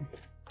 hardwood.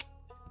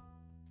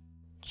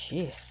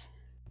 Jeez.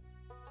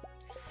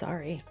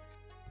 Sorry.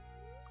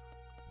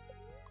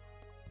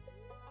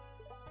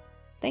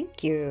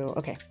 Thank you.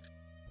 Okay.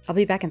 I'll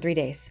be back in 3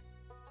 days.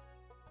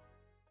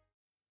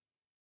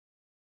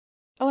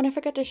 Oh, and I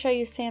forgot to show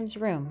you Sam's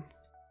room.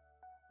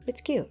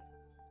 It's cute.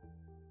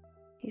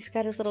 He's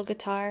got his little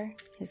guitar,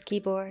 his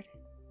keyboard,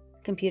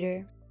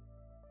 computer.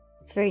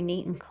 It's very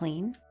neat and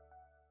clean.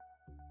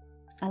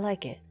 I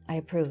like it. I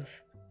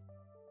approve.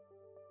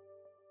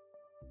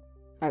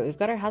 Alright, we've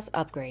got our house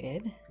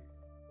upgraded.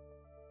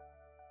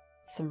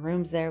 Some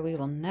rooms there we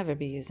will never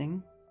be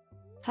using.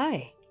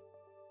 Hi.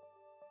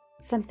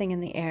 Something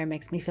in the air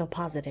makes me feel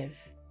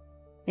positive.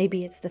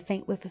 Maybe it's the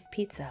faint whiff of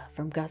pizza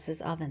from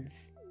Gus's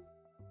ovens.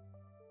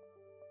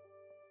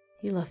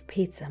 You love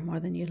pizza more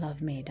than you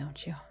love me,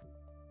 don't you?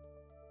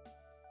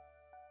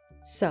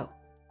 So,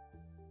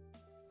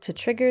 to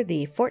trigger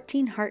the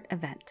 14 heart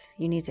event,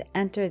 you need to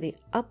enter the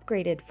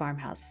upgraded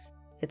farmhouse.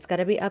 It's got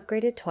to be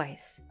upgraded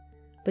twice,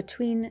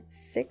 between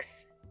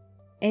 6:10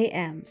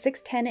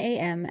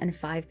 a.m. and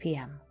 5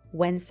 p.m.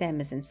 when Sam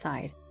is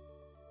inside.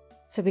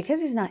 So because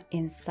he's not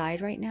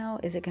inside right now,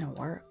 is it gonna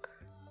work?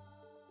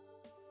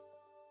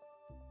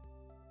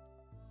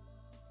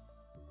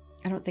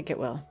 I don't think it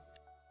will.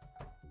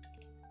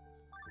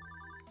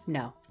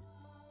 No.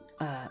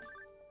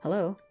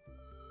 Hello?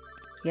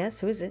 Yes,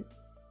 who is it?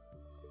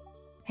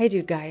 Hey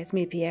dude guy, it's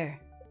me, Pierre.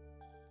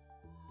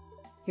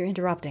 You're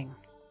interrupting.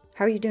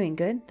 How are you doing?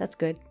 Good? That's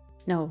good.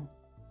 No,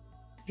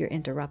 you're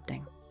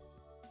interrupting.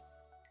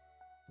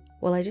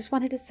 Well, I just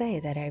wanted to say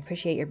that I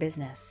appreciate your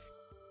business.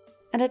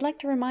 And I'd like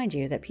to remind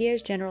you that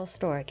Pierre's General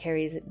Store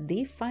carries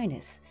the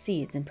finest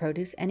seeds and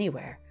produce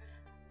anywhere.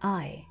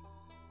 I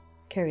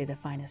carry the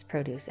finest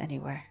produce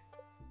anywhere.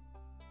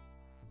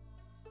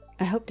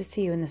 I hope to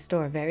see you in the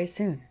store very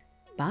soon.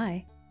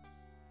 Bye.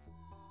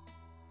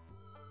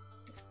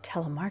 These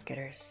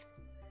telemarketers.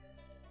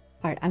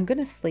 Alright, I'm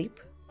gonna sleep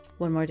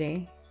one more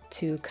day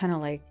to kind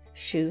of like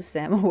shoo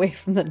Sam away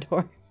from the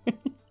door.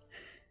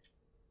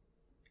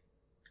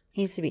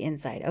 He needs to be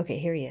inside. Okay,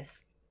 here he is.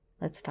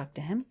 Let's talk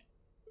to him.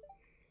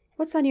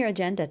 What's on your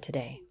agenda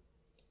today?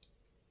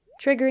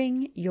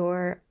 Triggering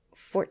your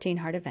 14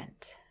 heart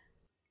event.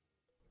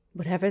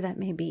 Whatever that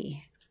may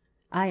be.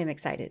 I am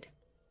excited.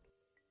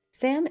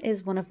 Sam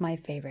is one of my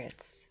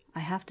favorites, I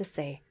have to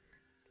say.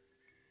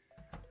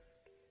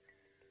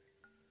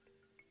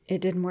 It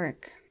didn't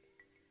work.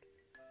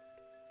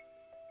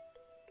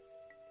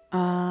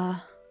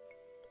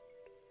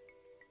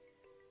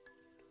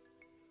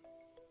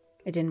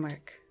 It didn't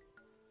work.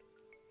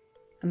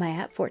 Am I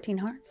at 14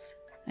 hearts?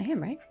 I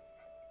am, right?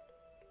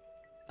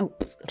 Oh,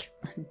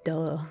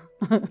 duh.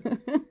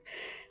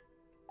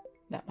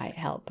 That might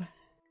help.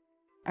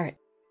 All right,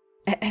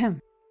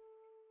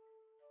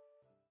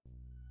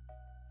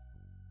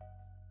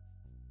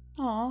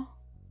 Aw,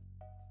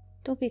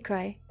 don't be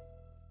cry.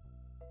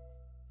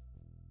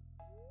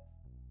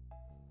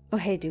 Oh,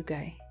 hey, dude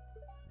guy.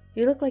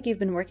 You look like you've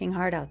been working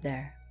hard out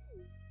there.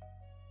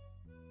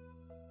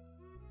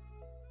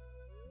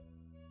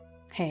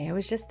 Hey, I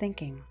was just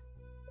thinking.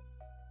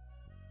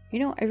 You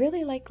know, I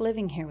really like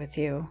living here with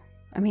you.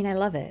 I mean, I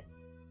love it.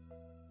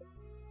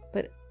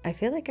 But I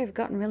feel like I've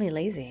gotten really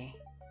lazy.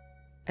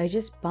 I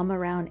just bum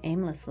around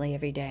aimlessly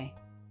every day.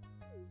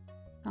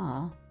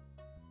 Aw.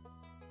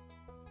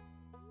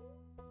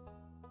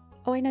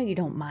 Oh, I know you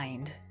don't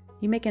mind.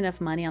 You make enough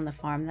money on the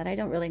farm that I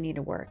don't really need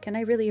to work, and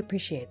I really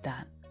appreciate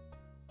that.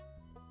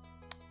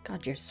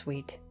 God, you're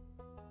sweet.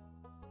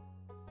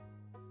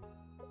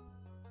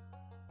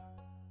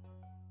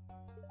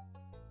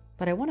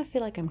 But I want to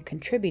feel like I'm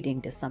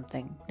contributing to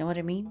something, know what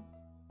I mean?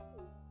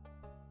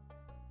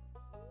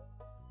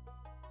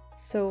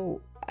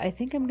 So, I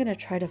think I'm gonna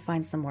try to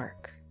find some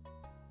work.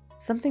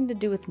 Something to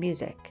do with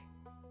music.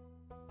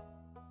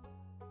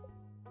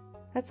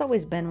 That's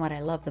always been what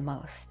I love the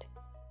most.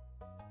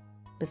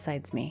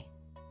 Besides me.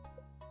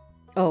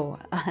 Oh,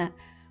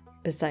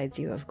 besides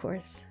you, of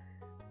course.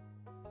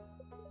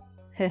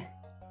 Heh.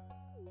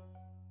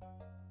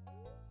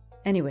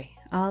 Anyway,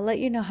 I'll let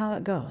you know how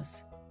it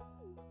goes.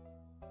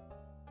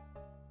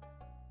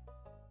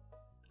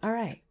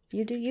 Alright,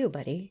 you do you,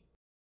 buddy.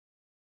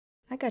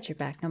 I got your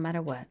back no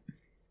matter what.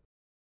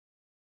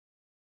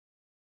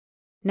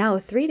 Now,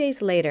 3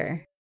 days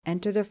later,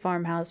 enter the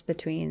farmhouse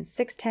between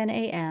 6:10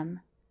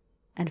 a.m.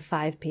 and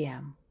 5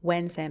 p.m.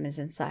 when Sam is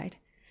inside.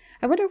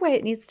 I wonder why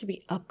it needs to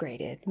be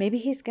upgraded. Maybe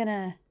he's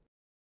gonna...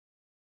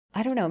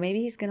 I don't know,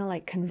 maybe he's gonna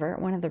like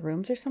convert one of the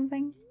rooms or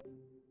something?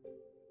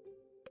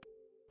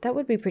 That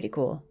would be pretty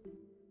cool.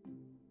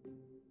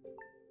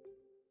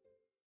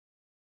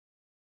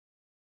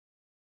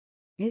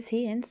 Is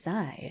he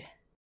inside?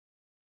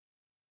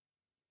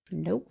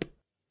 Nope.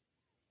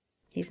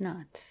 He's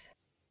not.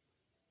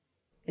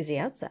 Is he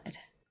outside?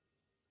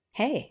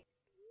 Hey!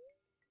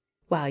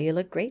 Wow, you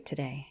look great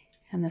today.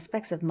 And the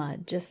specks of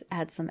mud just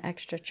add some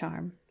extra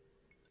charm.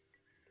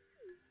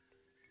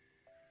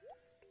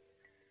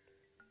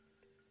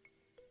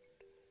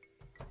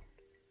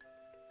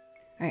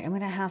 Alright, I'm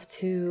gonna have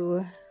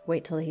to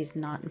wait till he's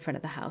not in front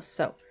of the house.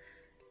 So,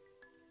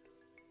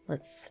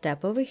 let's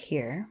step over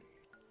here.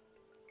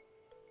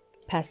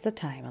 Pass the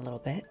time a little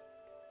bit.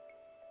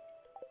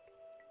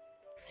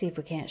 See if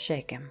we can't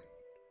shake him.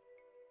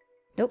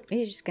 Nope,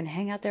 he's just gonna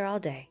hang out there all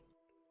day.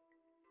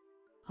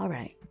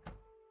 Alright.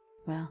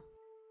 Well.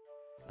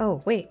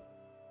 Oh, wait.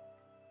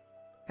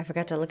 I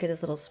forgot to look at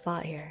his little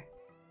spot here.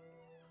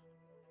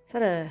 Is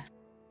that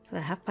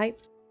a half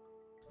pipe?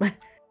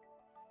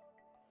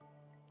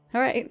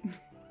 Alright.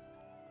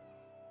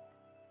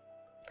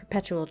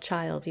 Perpetual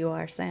child you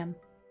are, Sam.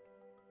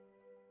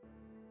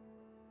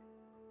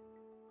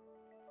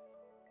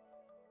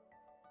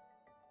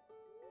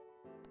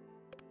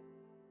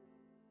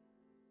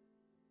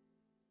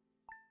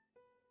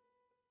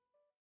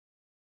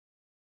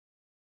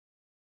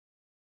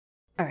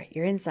 Alright,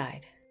 you're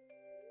inside.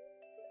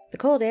 The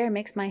cold air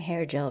makes my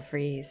hair gel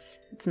freeze.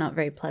 It's not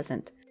very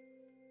pleasant.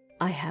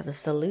 I have a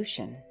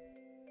solution.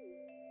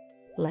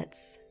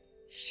 Let's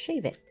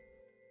shave it.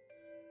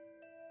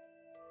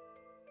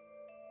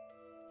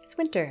 It's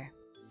winter.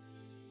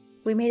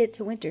 We made it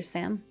to winter,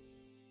 Sam.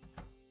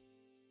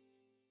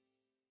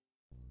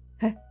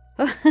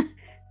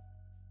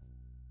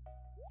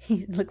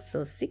 He looks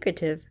so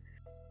secretive.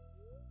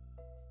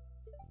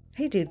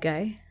 Hey, dude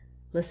guy.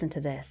 Listen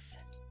to this.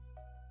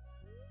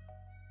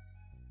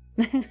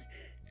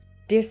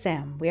 Dear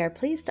Sam, we are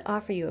pleased to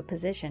offer you a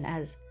position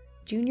as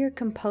Junior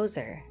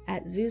Composer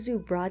at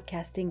Zuzu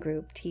Broadcasting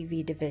Group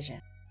TV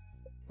Division.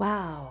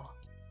 Wow.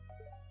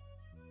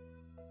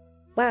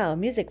 Wow,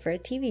 music for a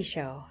TV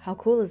show. How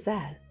cool is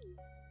that?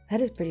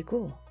 That is pretty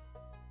cool.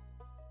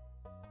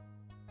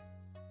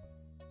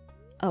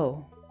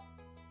 Oh.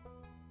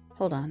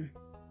 Hold on.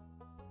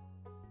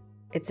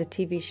 It's a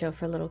TV show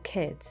for little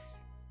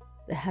kids.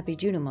 The Happy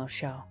Junimo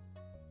Show.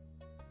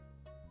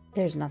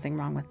 There's nothing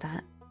wrong with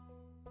that.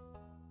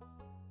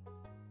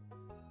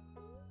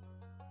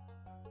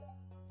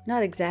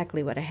 Not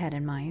exactly what I had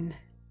in mind.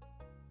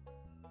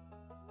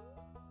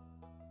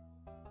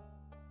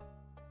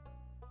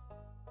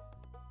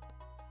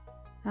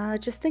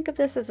 Just think of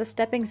this as a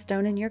stepping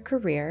stone in your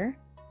career.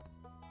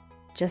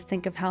 Just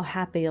think of how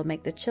happy you'll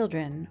make the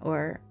children,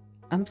 or,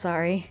 I'm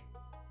sorry.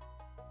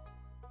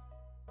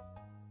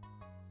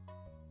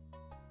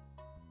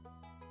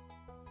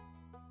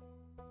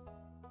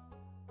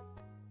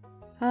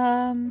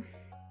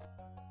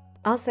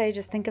 I'll say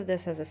just think of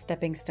this as a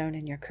stepping stone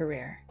in your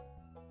career.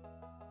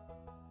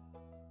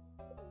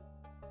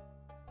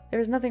 There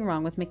is nothing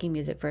wrong with making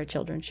music for a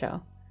children's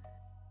show.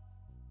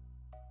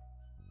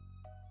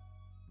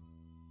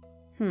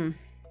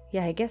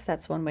 Yeah, I guess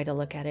that's one way to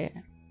look at it.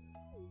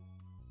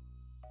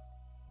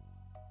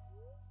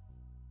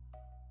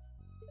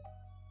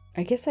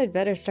 I guess I'd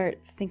better start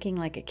thinking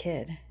like a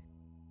kid.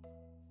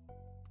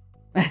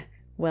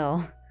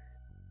 Well,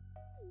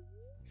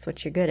 It's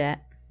what you're good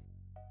at.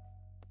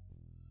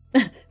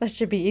 That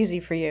should be easy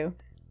for you.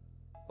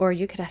 Or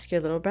you could ask your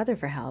little brother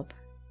for help.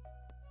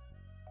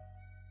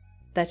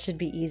 That should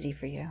be easy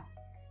for you.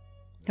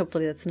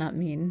 Hopefully that's not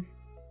mean.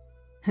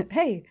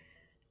 Hey!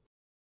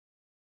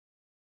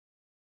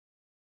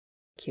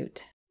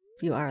 Cute.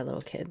 You are a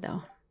little kid,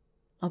 though.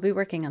 I'll be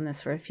working on this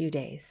for a few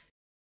days.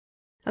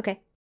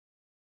 Okay.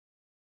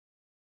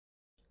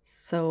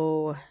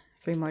 So,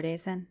 3 more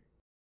days then?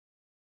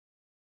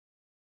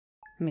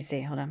 Let me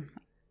see, hold on.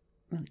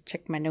 I'm gonna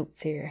check my notes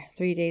here.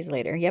 3 days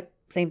later. Yep,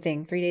 same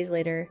thing. 3 days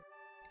later.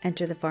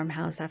 Enter the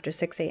farmhouse after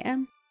 6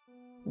 a.m.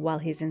 while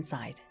he's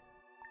inside.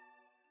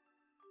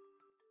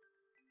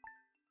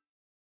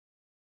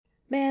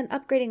 Man,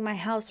 upgrading my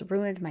house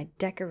ruined my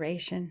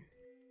decoration.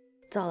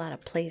 It's all out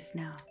of place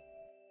now.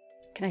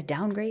 Can I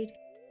downgrade?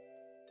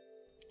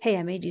 Hey,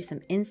 I made you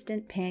some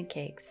instant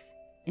pancakes.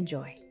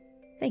 Enjoy.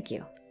 Thank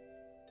you.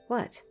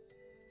 What?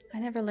 I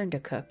never learned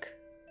to cook.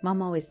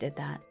 Mom always did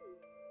that.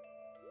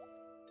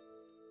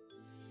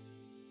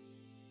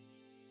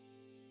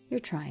 You're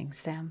trying,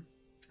 Sam.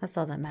 That's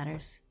all that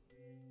matters.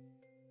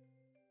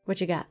 What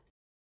you got?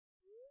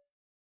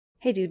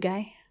 Hey, dude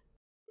guy.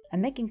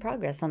 I'm making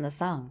progress on the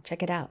song.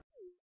 Check it out.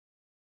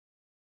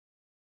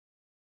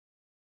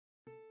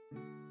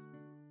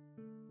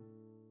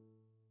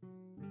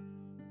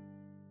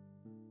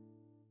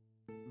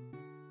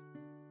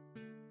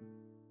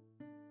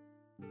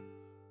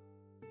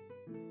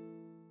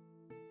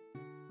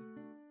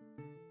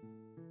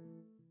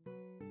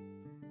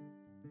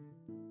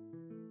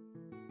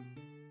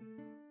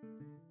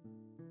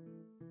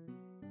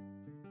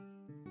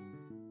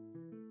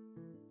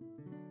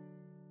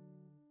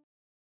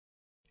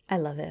 I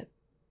love it.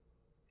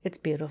 It's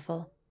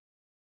beautiful.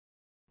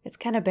 It's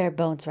kind of bare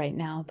bones right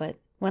now, but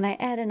when I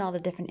add in all the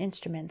different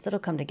instruments, it'll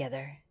come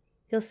together.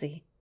 You'll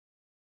see.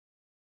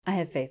 I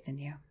have faith in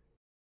you.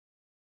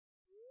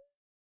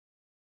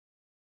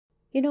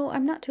 You know,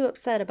 I'm not too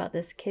upset about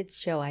this kids'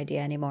 show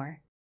idea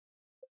anymore.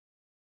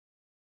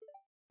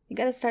 You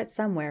gotta start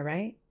somewhere,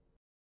 right?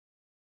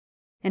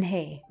 And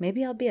hey,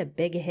 maybe I'll be a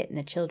big hit in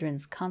the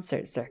children's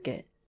concert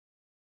circuit.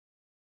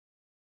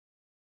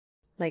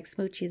 Like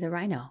Smoochie the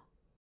Rhino.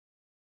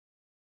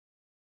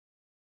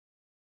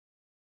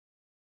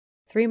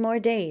 3 more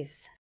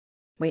days.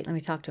 Wait, let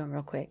me talk to him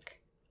real quick.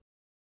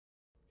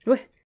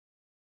 What?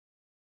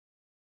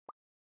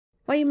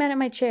 Why are you mad at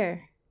my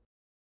chair?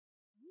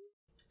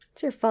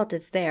 It's your fault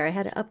it's there. I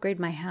had to upgrade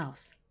my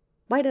house.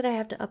 Why did I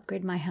have to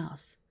upgrade my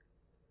house?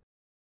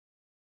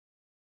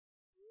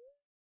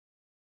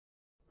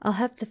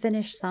 I'll have the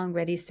finished song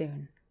ready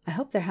soon. I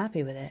hope they're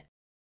happy with it.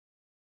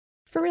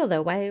 For real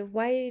though,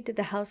 why did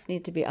the house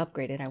need to be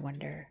upgraded, I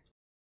wonder?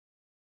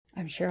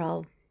 I'm sure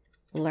I'll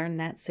learn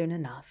that soon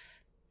enough.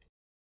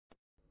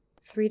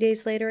 3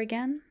 days later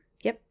again?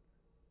 Yep.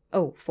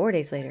 Oh, 4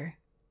 days later.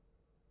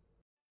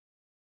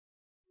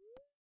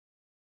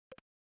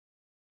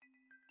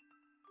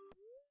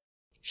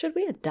 Should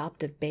we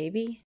adopt a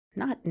baby?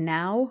 Not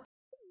now.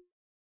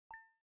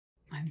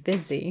 I'm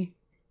busy.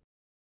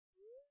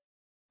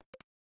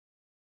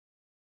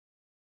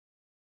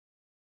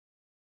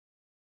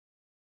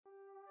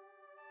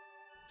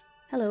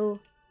 Hello.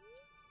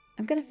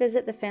 I'm gonna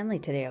visit the family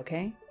today,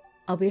 okay?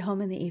 I'll be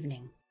home in the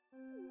evening.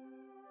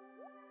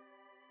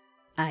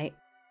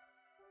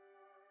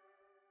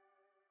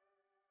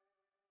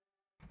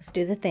 Let's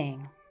do the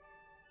thing.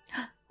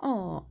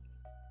 Oh.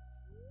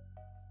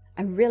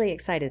 I'm really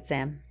excited,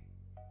 Sam.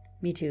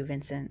 Me too,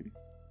 Vincent.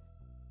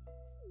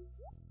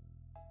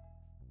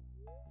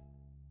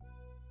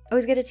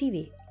 Always get a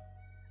TV.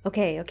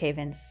 Okay,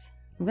 Vince.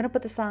 I'm gonna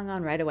put the song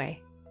on right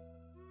away.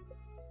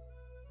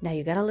 Now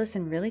you gotta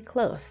listen really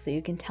close so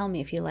you can tell me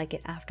if you like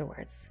it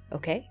afterwards,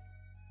 okay?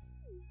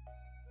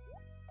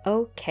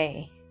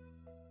 Okay.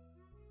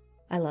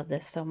 I love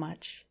this so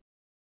much.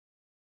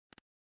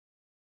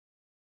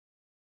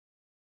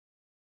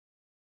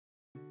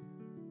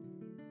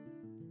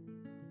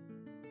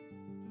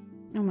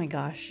 Oh my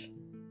gosh.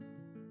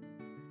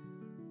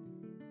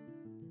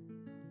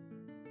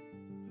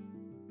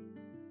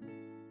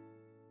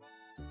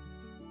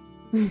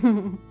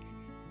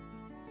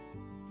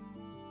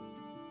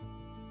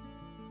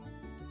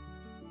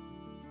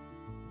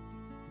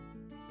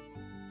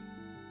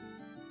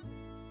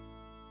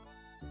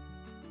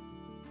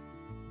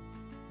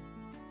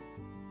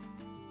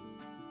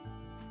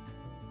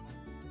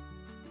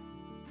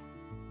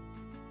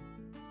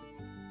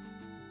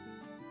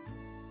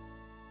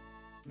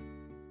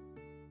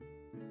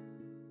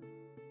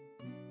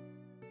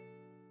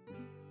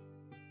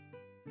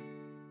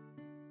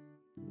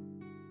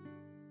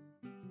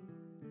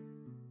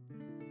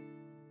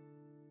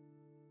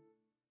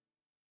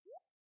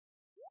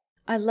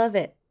 I love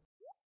it.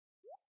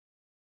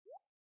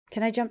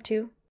 Can I jump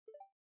too?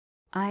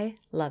 I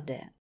loved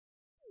it.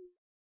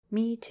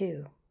 Me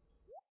too.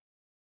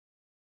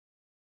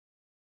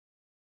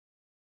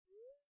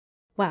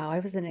 Wow, I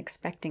wasn't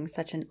expecting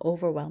such an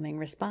overwhelming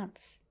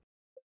response.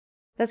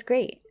 That's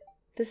great.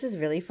 This is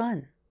really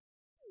fun.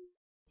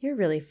 You're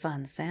really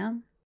fun,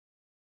 Sam.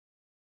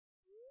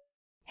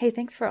 Hey,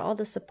 thanks for all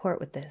the support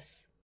with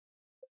this.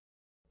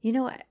 You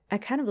know, I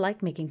kind of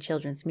like making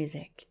children's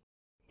music.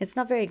 It's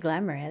not very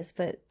glamorous,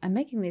 but I'm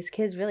making these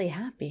kids really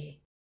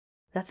happy.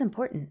 That's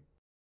important.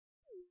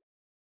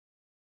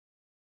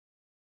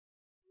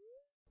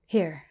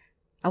 Here,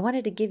 I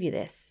wanted to give you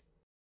this.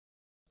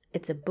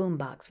 It's a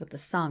boombox with a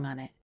song on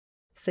it,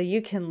 so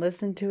you can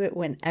listen to it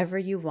whenever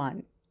you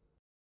want.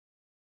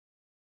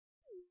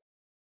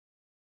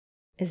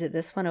 Is it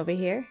this one over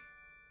here?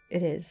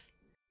 It is.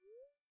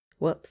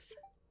 Whoops.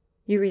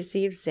 You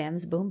received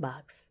Sam's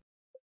boombox.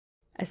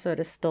 I sort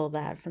of stole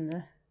that from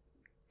the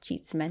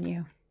cheats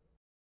menu.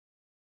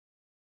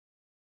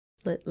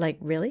 Like,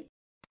 really?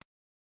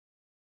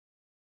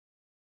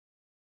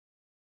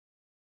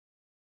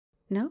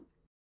 No?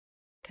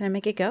 Can I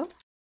make it go?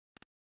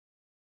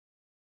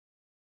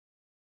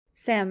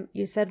 Sam,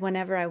 you said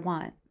whenever I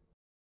want.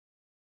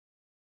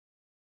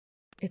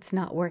 It's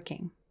not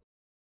working.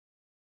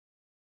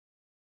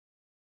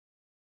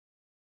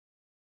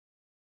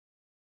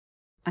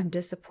 I'm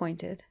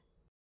disappointed.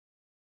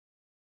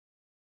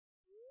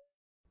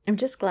 I'm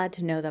just glad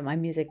to know that my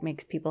music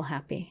makes people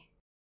happy.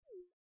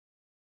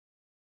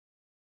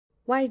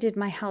 Why did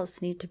my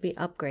house need to be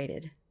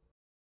upgraded?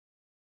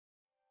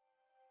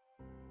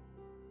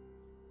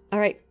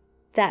 Alright,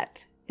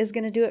 that is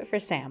gonna do it for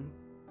Sam.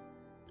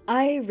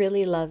 I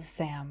really love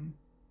Sam.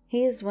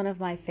 He is one of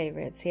my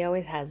favorites. He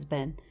always has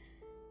been.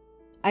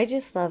 I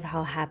just love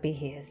how happy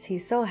he is.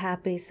 He's so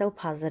happy, so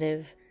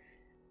positive.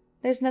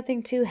 There's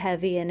nothing too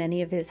heavy in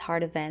any of his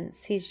hard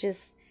events.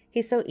 He's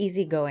so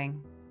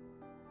easygoing.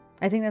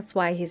 I think that's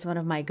why he's one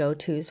of my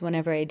go-tos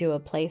whenever I do a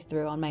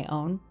playthrough on my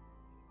own.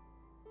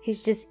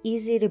 He's just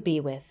easy to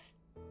be with.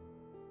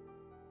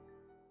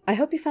 I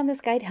hope you found this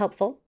guide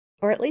helpful,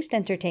 or at least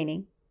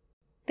entertaining.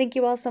 Thank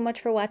you all so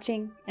much for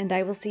watching, and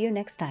I will see you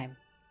next time.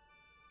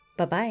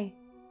 Bye-bye.